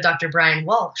ever heard of Dr. Brian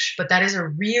Walsh, but that is a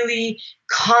really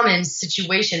common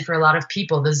situation for a lot of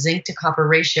people. The zinc to copper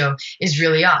ratio is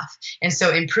really off. And so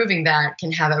improving that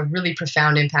can have a really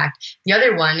profound impact. The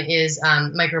other one is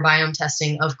microbiome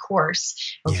testing, of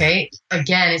course. Okay. Yeah.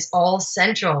 Again, it's all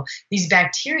central. These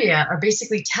bacteria are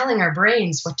basically telling our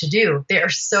brains what to do. They are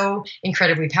so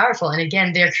incredibly powerful. And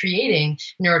again, they're creating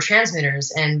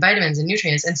neurotransmitters and vitamins and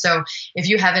nutrients. And so if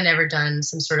you haven't ever done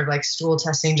some sort of like stool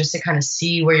testing just to kind of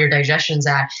see where your digestion's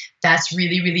at, that's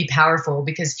really, really powerful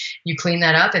because you clean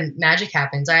that up and magic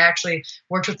happens. I actually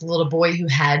worked with a little boy who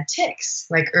had tics,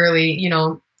 like early,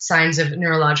 signs of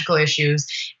neurological issues.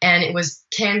 And it was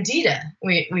candida.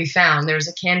 We found there was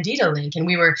a candida link, and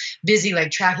we were busy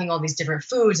like tracking all these different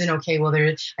foods and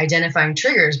they're identifying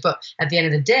triggers. But at the end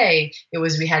of the day,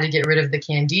 we had to get rid of the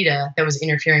candida that was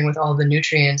interfering with all the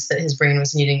nutrients that his brain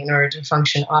was needing in order to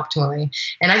function optimally.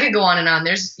 And I could go on and on.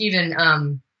 There's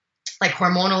even, like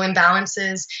hormonal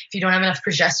imbalances. If you don't have enough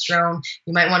progesterone,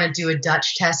 you might want to do a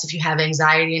Dutch test if you have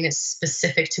anxiety and it's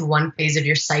specific to one phase of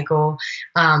your cycle.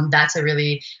 That's a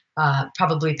really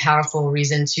probably powerful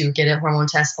reason to get a hormone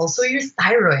test. Also, your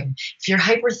thyroid. If you're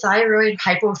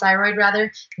hypothyroid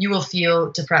rather, you will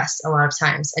feel depressed a lot of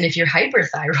times. And if you're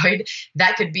hyperthyroid,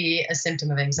 that could be a symptom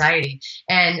of anxiety.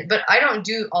 But I don't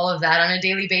do all of that on a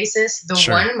daily basis. The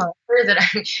one marker that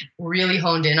I'm really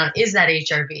honed in on is that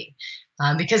HRV.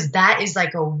 Because that is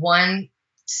like a one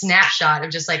snapshot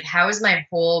of just like, how is my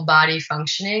whole body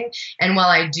functioning? And while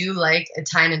I do like a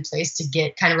time and place to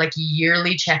get kind of like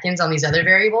yearly check-ins on these other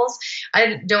variables,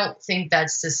 I don't think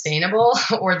that's sustainable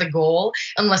or the goal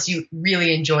unless you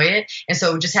really enjoy it. And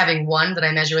so just having one that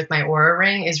I measure with my Oura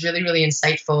Ring is really, really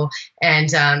insightful. And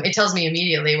it tells me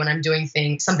immediately when I'm doing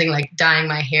something like dyeing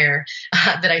my hair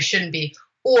that I shouldn't be,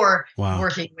 or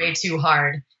working way too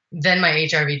hard. Then my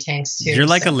HRV tanks too. You're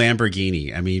like a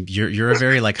Lamborghini. I mean, you're a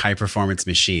very like high performance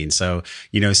machine. So,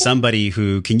 somebody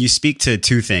who, can you speak to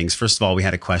two things? First of all, we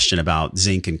had a question about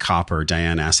zinc and copper.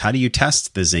 Diane asked, how do you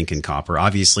test the zinc and copper?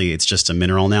 Obviously, it's just a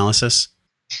mineral analysis.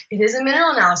 It is a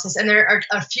mineral analysis, and there are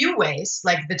a few ways.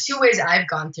 Like the two ways I've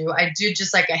gone through, I do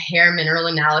just like a hair mineral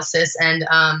analysis, and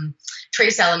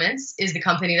Trace Elements is the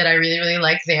company that I really, really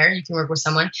like there. You can work with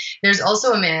someone. There's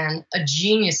also a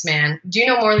genius man. Do you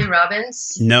know Morley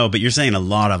Robbins? No, but you're saying a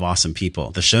lot of awesome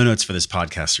people. The show notes for this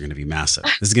podcast are going to be massive.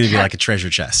 This is going to be like a treasure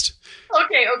chest.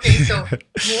 Okay. So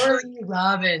Morley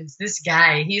Robbins, this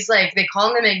guy, he's like, they call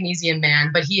him the magnesium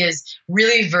man, but he is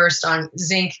really versed on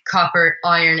zinc, copper,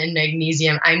 iron, and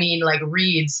magnesium. I mean, like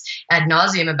reads ad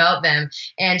nauseum about them.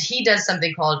 And he does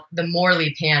something called the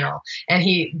Morley panel, and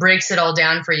he breaks it all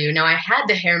down for you. Now, I had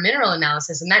the hair mineral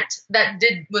analysis, and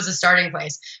that was a starting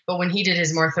place. But when he did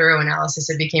his more thorough analysis,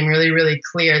 it became really, really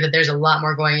clear that there's a lot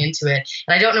more going into it.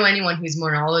 And I don't know anyone who's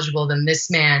more knowledgeable than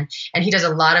this man. And he does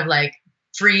a lot of like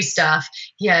free stuff.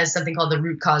 He has something called the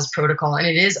root cause protocol, and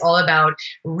it is all about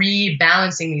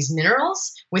rebalancing these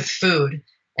minerals with food.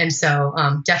 And so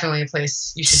definitely a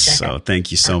place you should check out.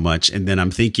 Thank you so much. And then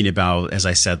I'm thinking about, as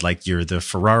I said, like you're the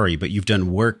Ferrari, but you've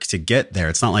done work to get there.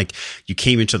 It's not like you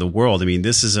came into the world. I mean,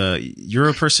 you're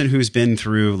a person who's been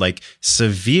through like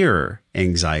severe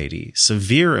anxiety,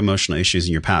 severe emotional issues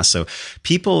in your past. So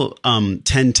people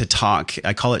tend to talk,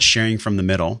 I call it sharing from the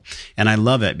middle. And I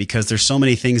love it because there's so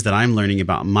many things that I'm learning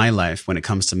about in my life when it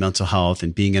comes to mental health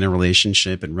and being in a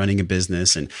relationship and running a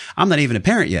business. And I'm not even a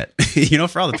parent yet,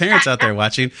 for all the parents out there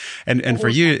watching and for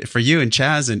you and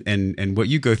Chaz and what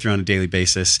you go through on a daily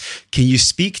basis. Can you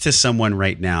speak to someone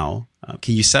right now?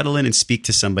 Can you settle in and speak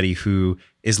to somebody who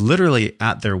is literally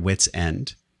at their wit's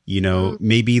end?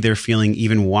 Maybe they're feeling,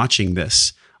 even watching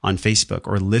this on Facebook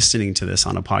or listening to this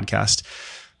on a podcast,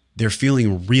 they're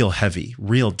feeling real heavy,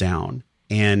 real down,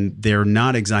 and they're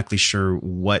not exactly sure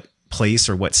what place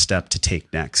or what step to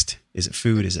take next. Is it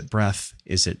food? Is it breath?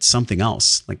 Is it something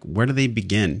else? Like, where do they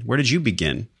begin? Where did you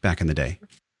begin back in the day?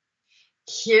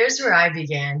 Here's where I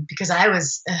began, because I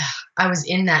was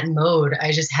in that mode.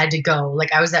 I just had to go.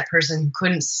 Like, I was that person who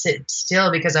couldn't sit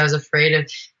still because I was afraid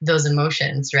of those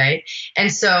emotions, right?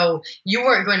 And so you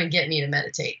weren't going to get me to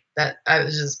meditate. That I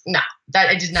was just, no, that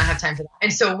I did not have time for that.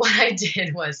 And so what I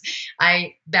did was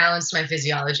I balanced my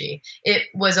physiology. It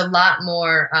was a lot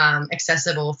more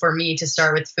accessible for me to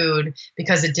start with food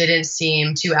because it didn't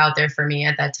seem too out there for me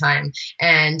at that time.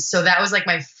 And so that was like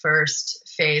my first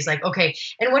phase, like, okay.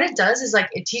 And what it does is like,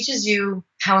 it teaches you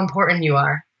how important you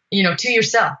are, to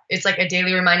yourself. It's like a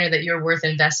daily reminder that you're worth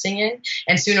investing in.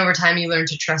 And soon over time, you learn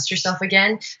to trust yourself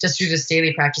again, just through this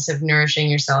daily practice of nourishing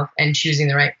yourself and choosing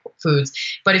the right foods.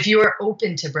 But if you are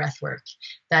open to breath work,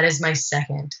 that is my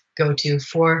second go-to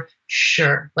for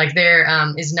sure. Like, there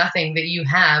is nothing that you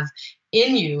have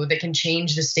in you that can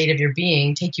change the state of your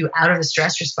being, take you out of the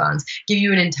stress response, give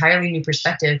you an entirely new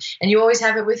perspective. And you always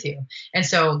have it with you. And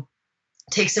so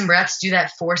take some breaths, do that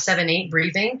 4-7-8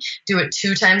 breathing, do it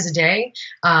 2 times a day.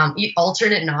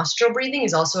 Alternate nostril breathing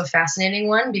is also a fascinating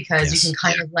one, because you can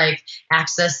kind of like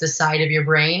access the side of your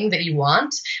brain that you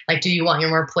want. Like, do you want your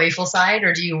more playful side,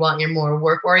 or do you want your more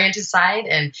work oriented side?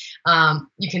 And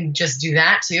you can just do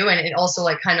that too. And it also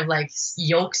like kind of like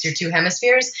yokes your 2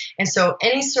 hemispheres. And so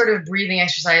any sort of breathing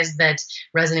exercise that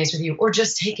resonates with you, or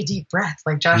just take a deep breath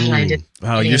like Josh and I did.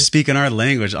 Wow, you're speaking our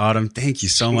language, Autumn. Thank you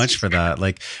so much for that.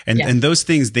 Like, and those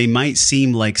things, they might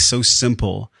seem like so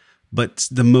simple, but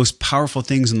the most powerful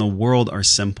things in the world are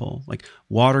simple. Like,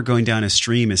 water going down a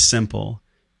stream is simple.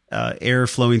 Air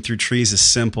flowing through trees is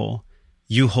simple.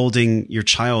 You holding your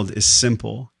child is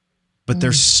simple, but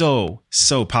they're so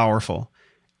powerful.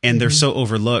 And they're so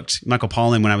overlooked. Michael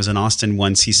Pollan, when I was in Austin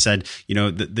once, he said,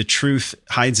 the truth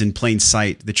hides in plain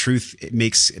sight. The truth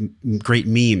makes great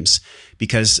memes,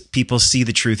 because people see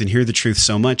the truth and hear the truth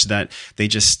so much that they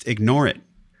just ignore it.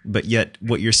 But yet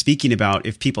what you're speaking about,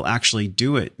 if people actually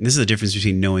do it, and this is the difference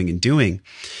between knowing and doing.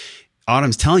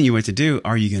 Autumn's telling you what to do.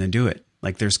 Are you going to do it?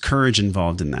 Like, there's courage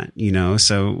involved in that,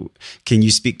 So can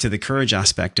you speak to the courage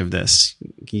aspect of this?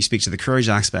 Can you speak to the courage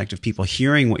aspect of people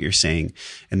hearing what you're saying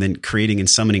and then creating and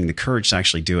summoning the courage to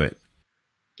actually do it?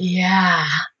 Yeah,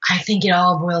 I think it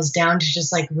all boils down to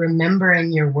just like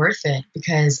remembering you're worth it,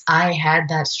 because I had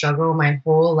that struggle my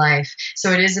whole life.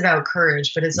 So it is about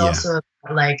courage, but it's also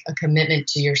like a commitment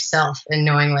to yourself and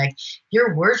knowing like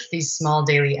you're worth these small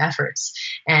daily efforts.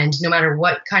 And no matter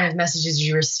what kind of messages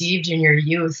you received in your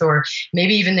youth, or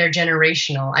maybe even they're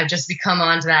generational, I've just become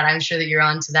onto that. I'm sure that you're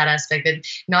onto that aspect, that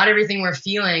not everything we're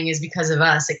feeling is because of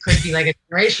us. It could be like a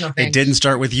generational thing. It didn't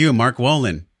start with you, Mark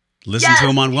Wolin. Listen to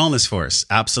him on Wellness Force.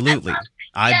 Absolutely.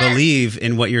 I believe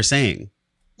in what you're saying.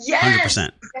 Yes,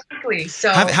 100%. Exactly. So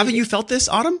haven't you felt this,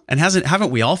 Autumn? And haven't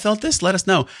we all felt this? Let us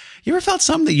know. You ever felt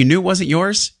something that you knew wasn't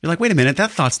yours? You're like, wait a minute, that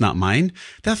thought's not mine.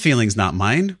 That feeling's not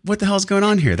mine. What the hell's going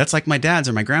on here? That's like my dad's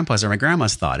or my grandpa's or my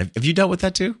grandma's thought. Have you dealt with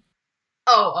that too?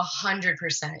 Oh, 100%.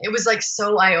 It was like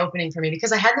so eye-opening for me,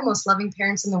 because I had the most loving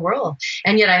parents in the world.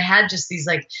 And yet I had just these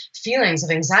like feelings of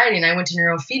anxiety. And I went to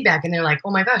neurofeedback and they're like,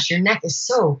 oh my gosh, your neck is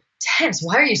so tense.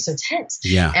 Why are you so tense?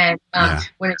 Yeah. And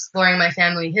when exploring my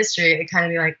family history, it kind of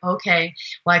be like, okay,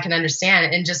 well, I can understand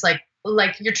it. And just like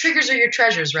your triggers are your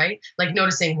treasures, right? Like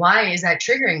noticing, why is that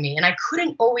triggering me? And I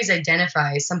couldn't always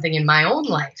identify something in my own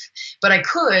life, but I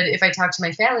could, if I talked to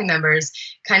my family members,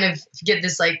 kind of get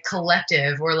this like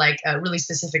collective or like a really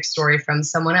specific story from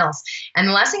someone else. And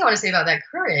the last thing I want to say about that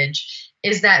courage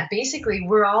is that basically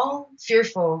we're all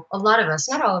fearful, a lot of us,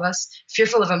 not all of us,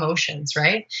 fearful of emotions,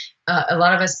 right? A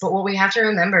lot of us, but what we have to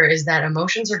remember is that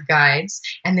emotions are guides,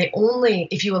 and they only,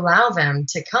 if you allow them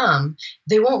to come,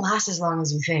 they won't last as long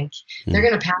as you think. They're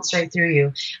going to pass right through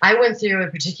you. I went through a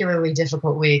particularly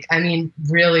difficult week. I mean,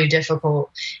 really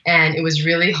difficult. And it was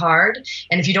really hard.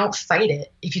 And if you don't fight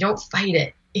it,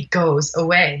 it goes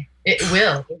away. It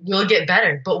will get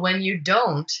better. But when you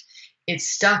don't, it's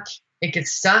stuck. It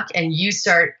gets stuck, and you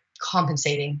start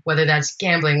compensating, whether that's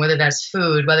gambling, whether that's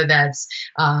food, whether that's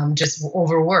just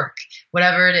overwork,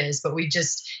 whatever it is. But we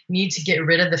just need to get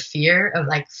rid of the fear of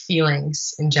like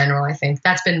feelings in general. I think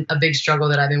that's been a big struggle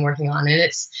that I've been working on. And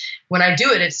it's, when I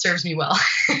do it, it serves me well.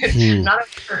 Not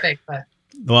perfect, but.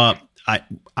 Well, I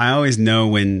always know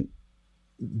when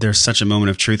there's such a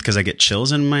moment of truth, because I get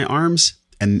chills in my arms.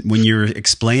 And when you're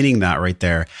explaining that right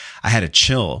there, I had a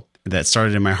chill that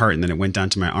started in my heart and then it went down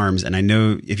to my arms. And I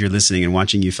know if you're listening and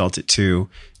watching, you felt it too.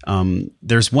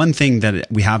 There's one thing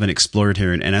that we haven't explored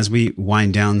here. And as we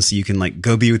wind down, so you can like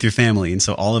go be with your family. And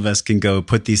so all of us can go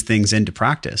put these things into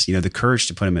practice, the courage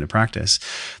to put them into practice.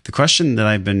 The question that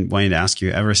I've been wanting to ask you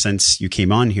ever since you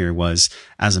came on here was,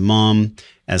 as a mom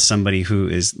as somebody who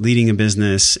is leading a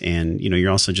business and,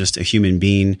 you're also just a human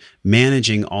being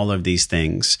managing all of these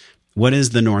things, what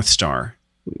is the North Star?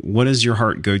 What does your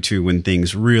heart go to when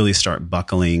things really start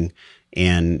buckling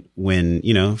and when,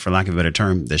 for lack of a better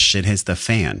term, the shit hits the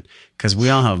fan? Because we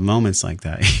all have moments like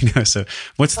that, So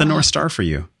what's the North Star for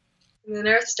you? The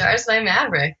North Star is my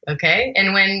Maverick, okay?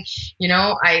 And when,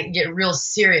 I get real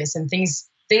serious and things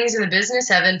in the business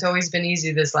haven't always been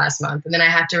easy this last month. And then I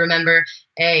have to remember,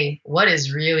 what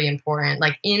is really important?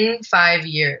 Like in 5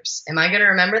 years, am I going to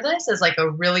remember this as like a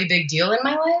really big deal in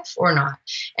my life or not?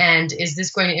 And is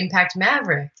this going to impact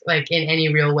Maverick like in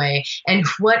any real way? And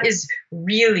what is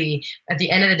really at the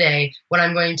end of the day, what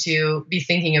I'm going to be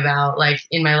thinking about like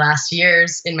in my last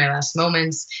years, in my last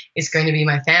moments, it's going to be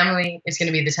my family. It's going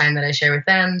to be the time that I share with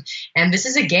them. And this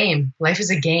is a game. Life is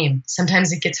a game.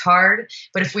 Sometimes it gets hard,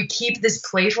 but if we keep this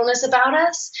playfulness about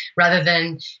us rather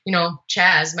than,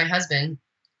 Chaz, my husband,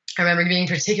 I remember being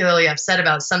particularly upset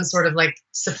about some sort of like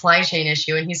supply chain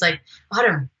issue. And he's like,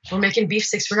 Autumn, we're making beef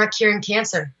sticks. We're not curing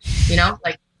cancer,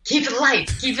 like keep it light.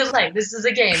 This is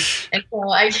a game. And so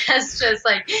I guess just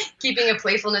like keeping a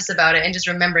playfulness about it and just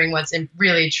remembering what's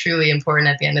really, truly important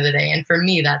at the end of the day. And for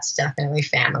me, that's definitely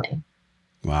family.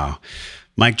 Wow.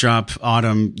 Mic drop.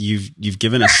 Autumn, you've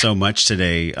given us so much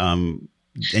today. And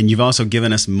you've also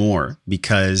given us more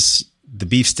because the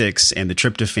beef sticks and the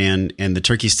tryptophan and the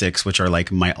turkey sticks, which are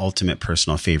like my ultimate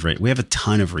personal favorite. We have a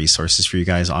ton of resources for you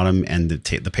guys. Autumn and the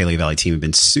Paleo Valley team have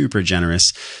been super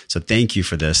generous. So thank you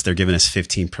for this. They're giving us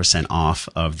 15% off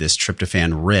of this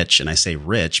tryptophan rich. And I say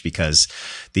rich because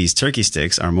these turkey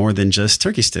sticks are more than just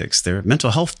turkey sticks. They're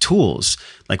mental health tools.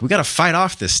 Like we got to fight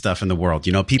off this stuff in the world,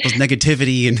 people's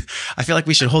negativity. And I feel like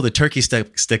we should hold a turkey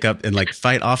stick up and like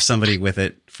fight off somebody with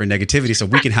it for negativity so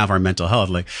we can have our mental health.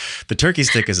 Like the turkey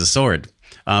stick is a sword.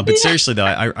 But seriously though,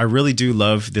 I really do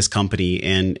love this company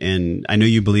and I know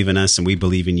you believe in us and we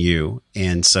believe in you.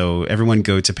 And so everyone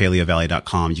go to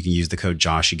paleovalley.com. You can use the code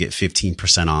Josh. You get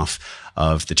 15% off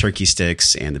of the turkey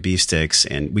sticks and the beef sticks.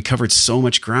 And we covered so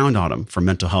much ground, Autumn, for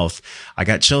mental health. I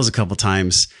got chills a couple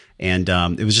times. And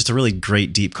it was just a really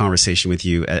great, deep conversation with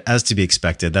you, as to be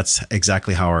expected. That's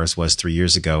exactly how ours was 3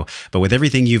 years ago. But with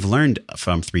everything you've learned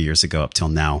from 3 years ago up till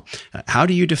now, how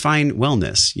do you define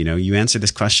wellness? You answered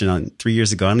this question on 3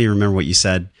 years ago. I don't even remember what you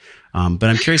said, but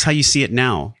I'm curious how you see it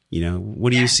now.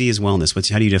 What do you see as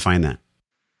wellness? How do you define that?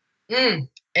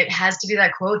 It has to be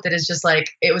that quote that is just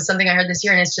like, it was something I heard this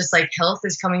year, and it's just like health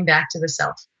is coming back to the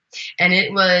self. And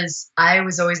I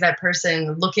was always that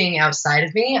person looking outside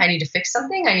of me. I need to fix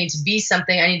something. I need to be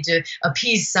something. I need to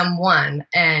appease someone.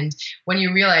 And when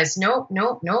you realize, no,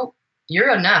 you're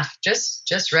enough.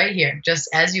 Just right here, just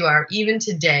as you are, even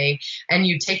today. And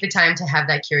you take the time to have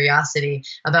that curiosity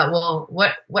about, well,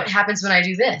 what happens when I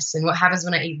do this? And what happens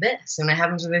when I eat this? And what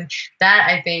happens with that?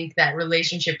 I think that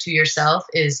relationship to yourself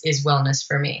is wellness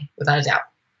for me, without a doubt.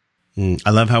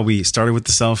 I love how we started with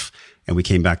the self and we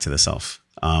came back to the self.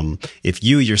 If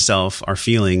you yourself are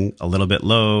feeling a little bit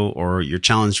low or you're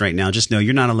challenged right now, just know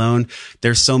you're not alone.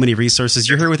 There's so many resources.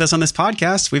 You're here with us on this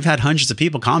podcast. We've had hundreds of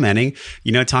people commenting,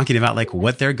 talking about like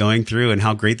what they're going through and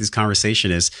how great this conversation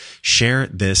is. Share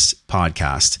this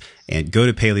podcast and go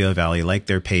to Paleo Valley, like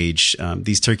their page.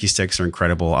 These turkey sticks are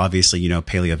incredible. Obviously,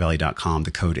 paleovalley.com.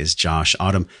 The code is Josh.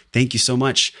 Autumn, thank you so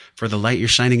much for the light you're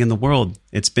shining in the world.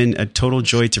 It's been a total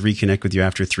joy to reconnect with you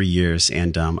after 3 years.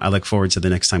 And I look forward to the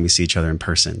next time we see each other in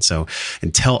person. So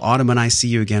until Autumn and I see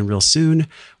you again real soon,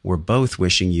 we're both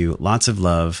wishing you lots of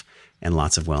love and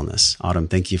lots of wellness. Autumn,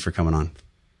 thank you for coming on.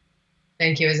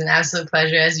 Thank you. It was an absolute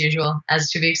pleasure as usual, as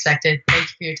to be expected. Thank you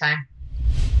for your time.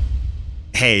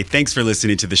 Hey, thanks for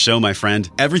listening to the show, my friend.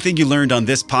 Everything you learned on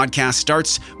this podcast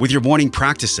starts with your morning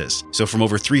practices. So from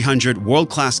over 300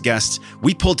 world-class guests,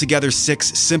 we pulled together 6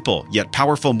 simple yet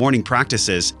powerful morning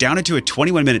practices down into a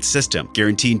 21-minute system,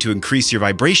 guaranteed to increase your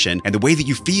vibration and the way that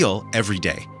you feel every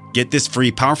day. Get this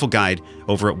free, powerful guide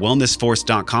over at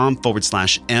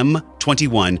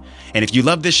wellnessforce.com/M21. And if you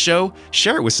love this show,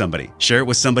 share it with somebody. Share it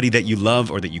with somebody that you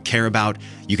love or that you care about.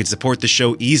 You can support the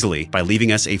show easily by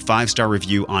leaving us a 5-star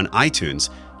review on iTunes.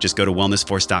 Just go to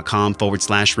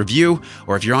wellnessforce.com/review.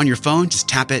 Or if you're on your phone, just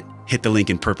tap it, hit the link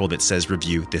in purple that says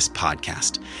review this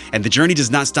podcast. And the journey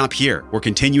does not stop here. We're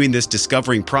continuing this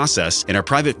discovering process in our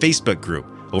private Facebook group.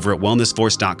 Over at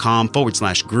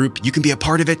wellnessforce.com/group. You can be a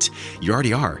part of it. You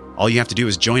already are. All you have to do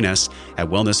is join us at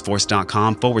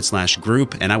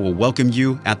wellnessforce.com/group, and I will welcome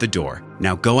you at the door.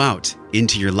 Now go out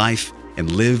into your life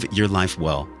and live your life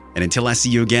well. And until I see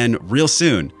you again real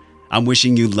soon, I'm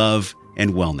wishing you love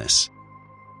and wellness.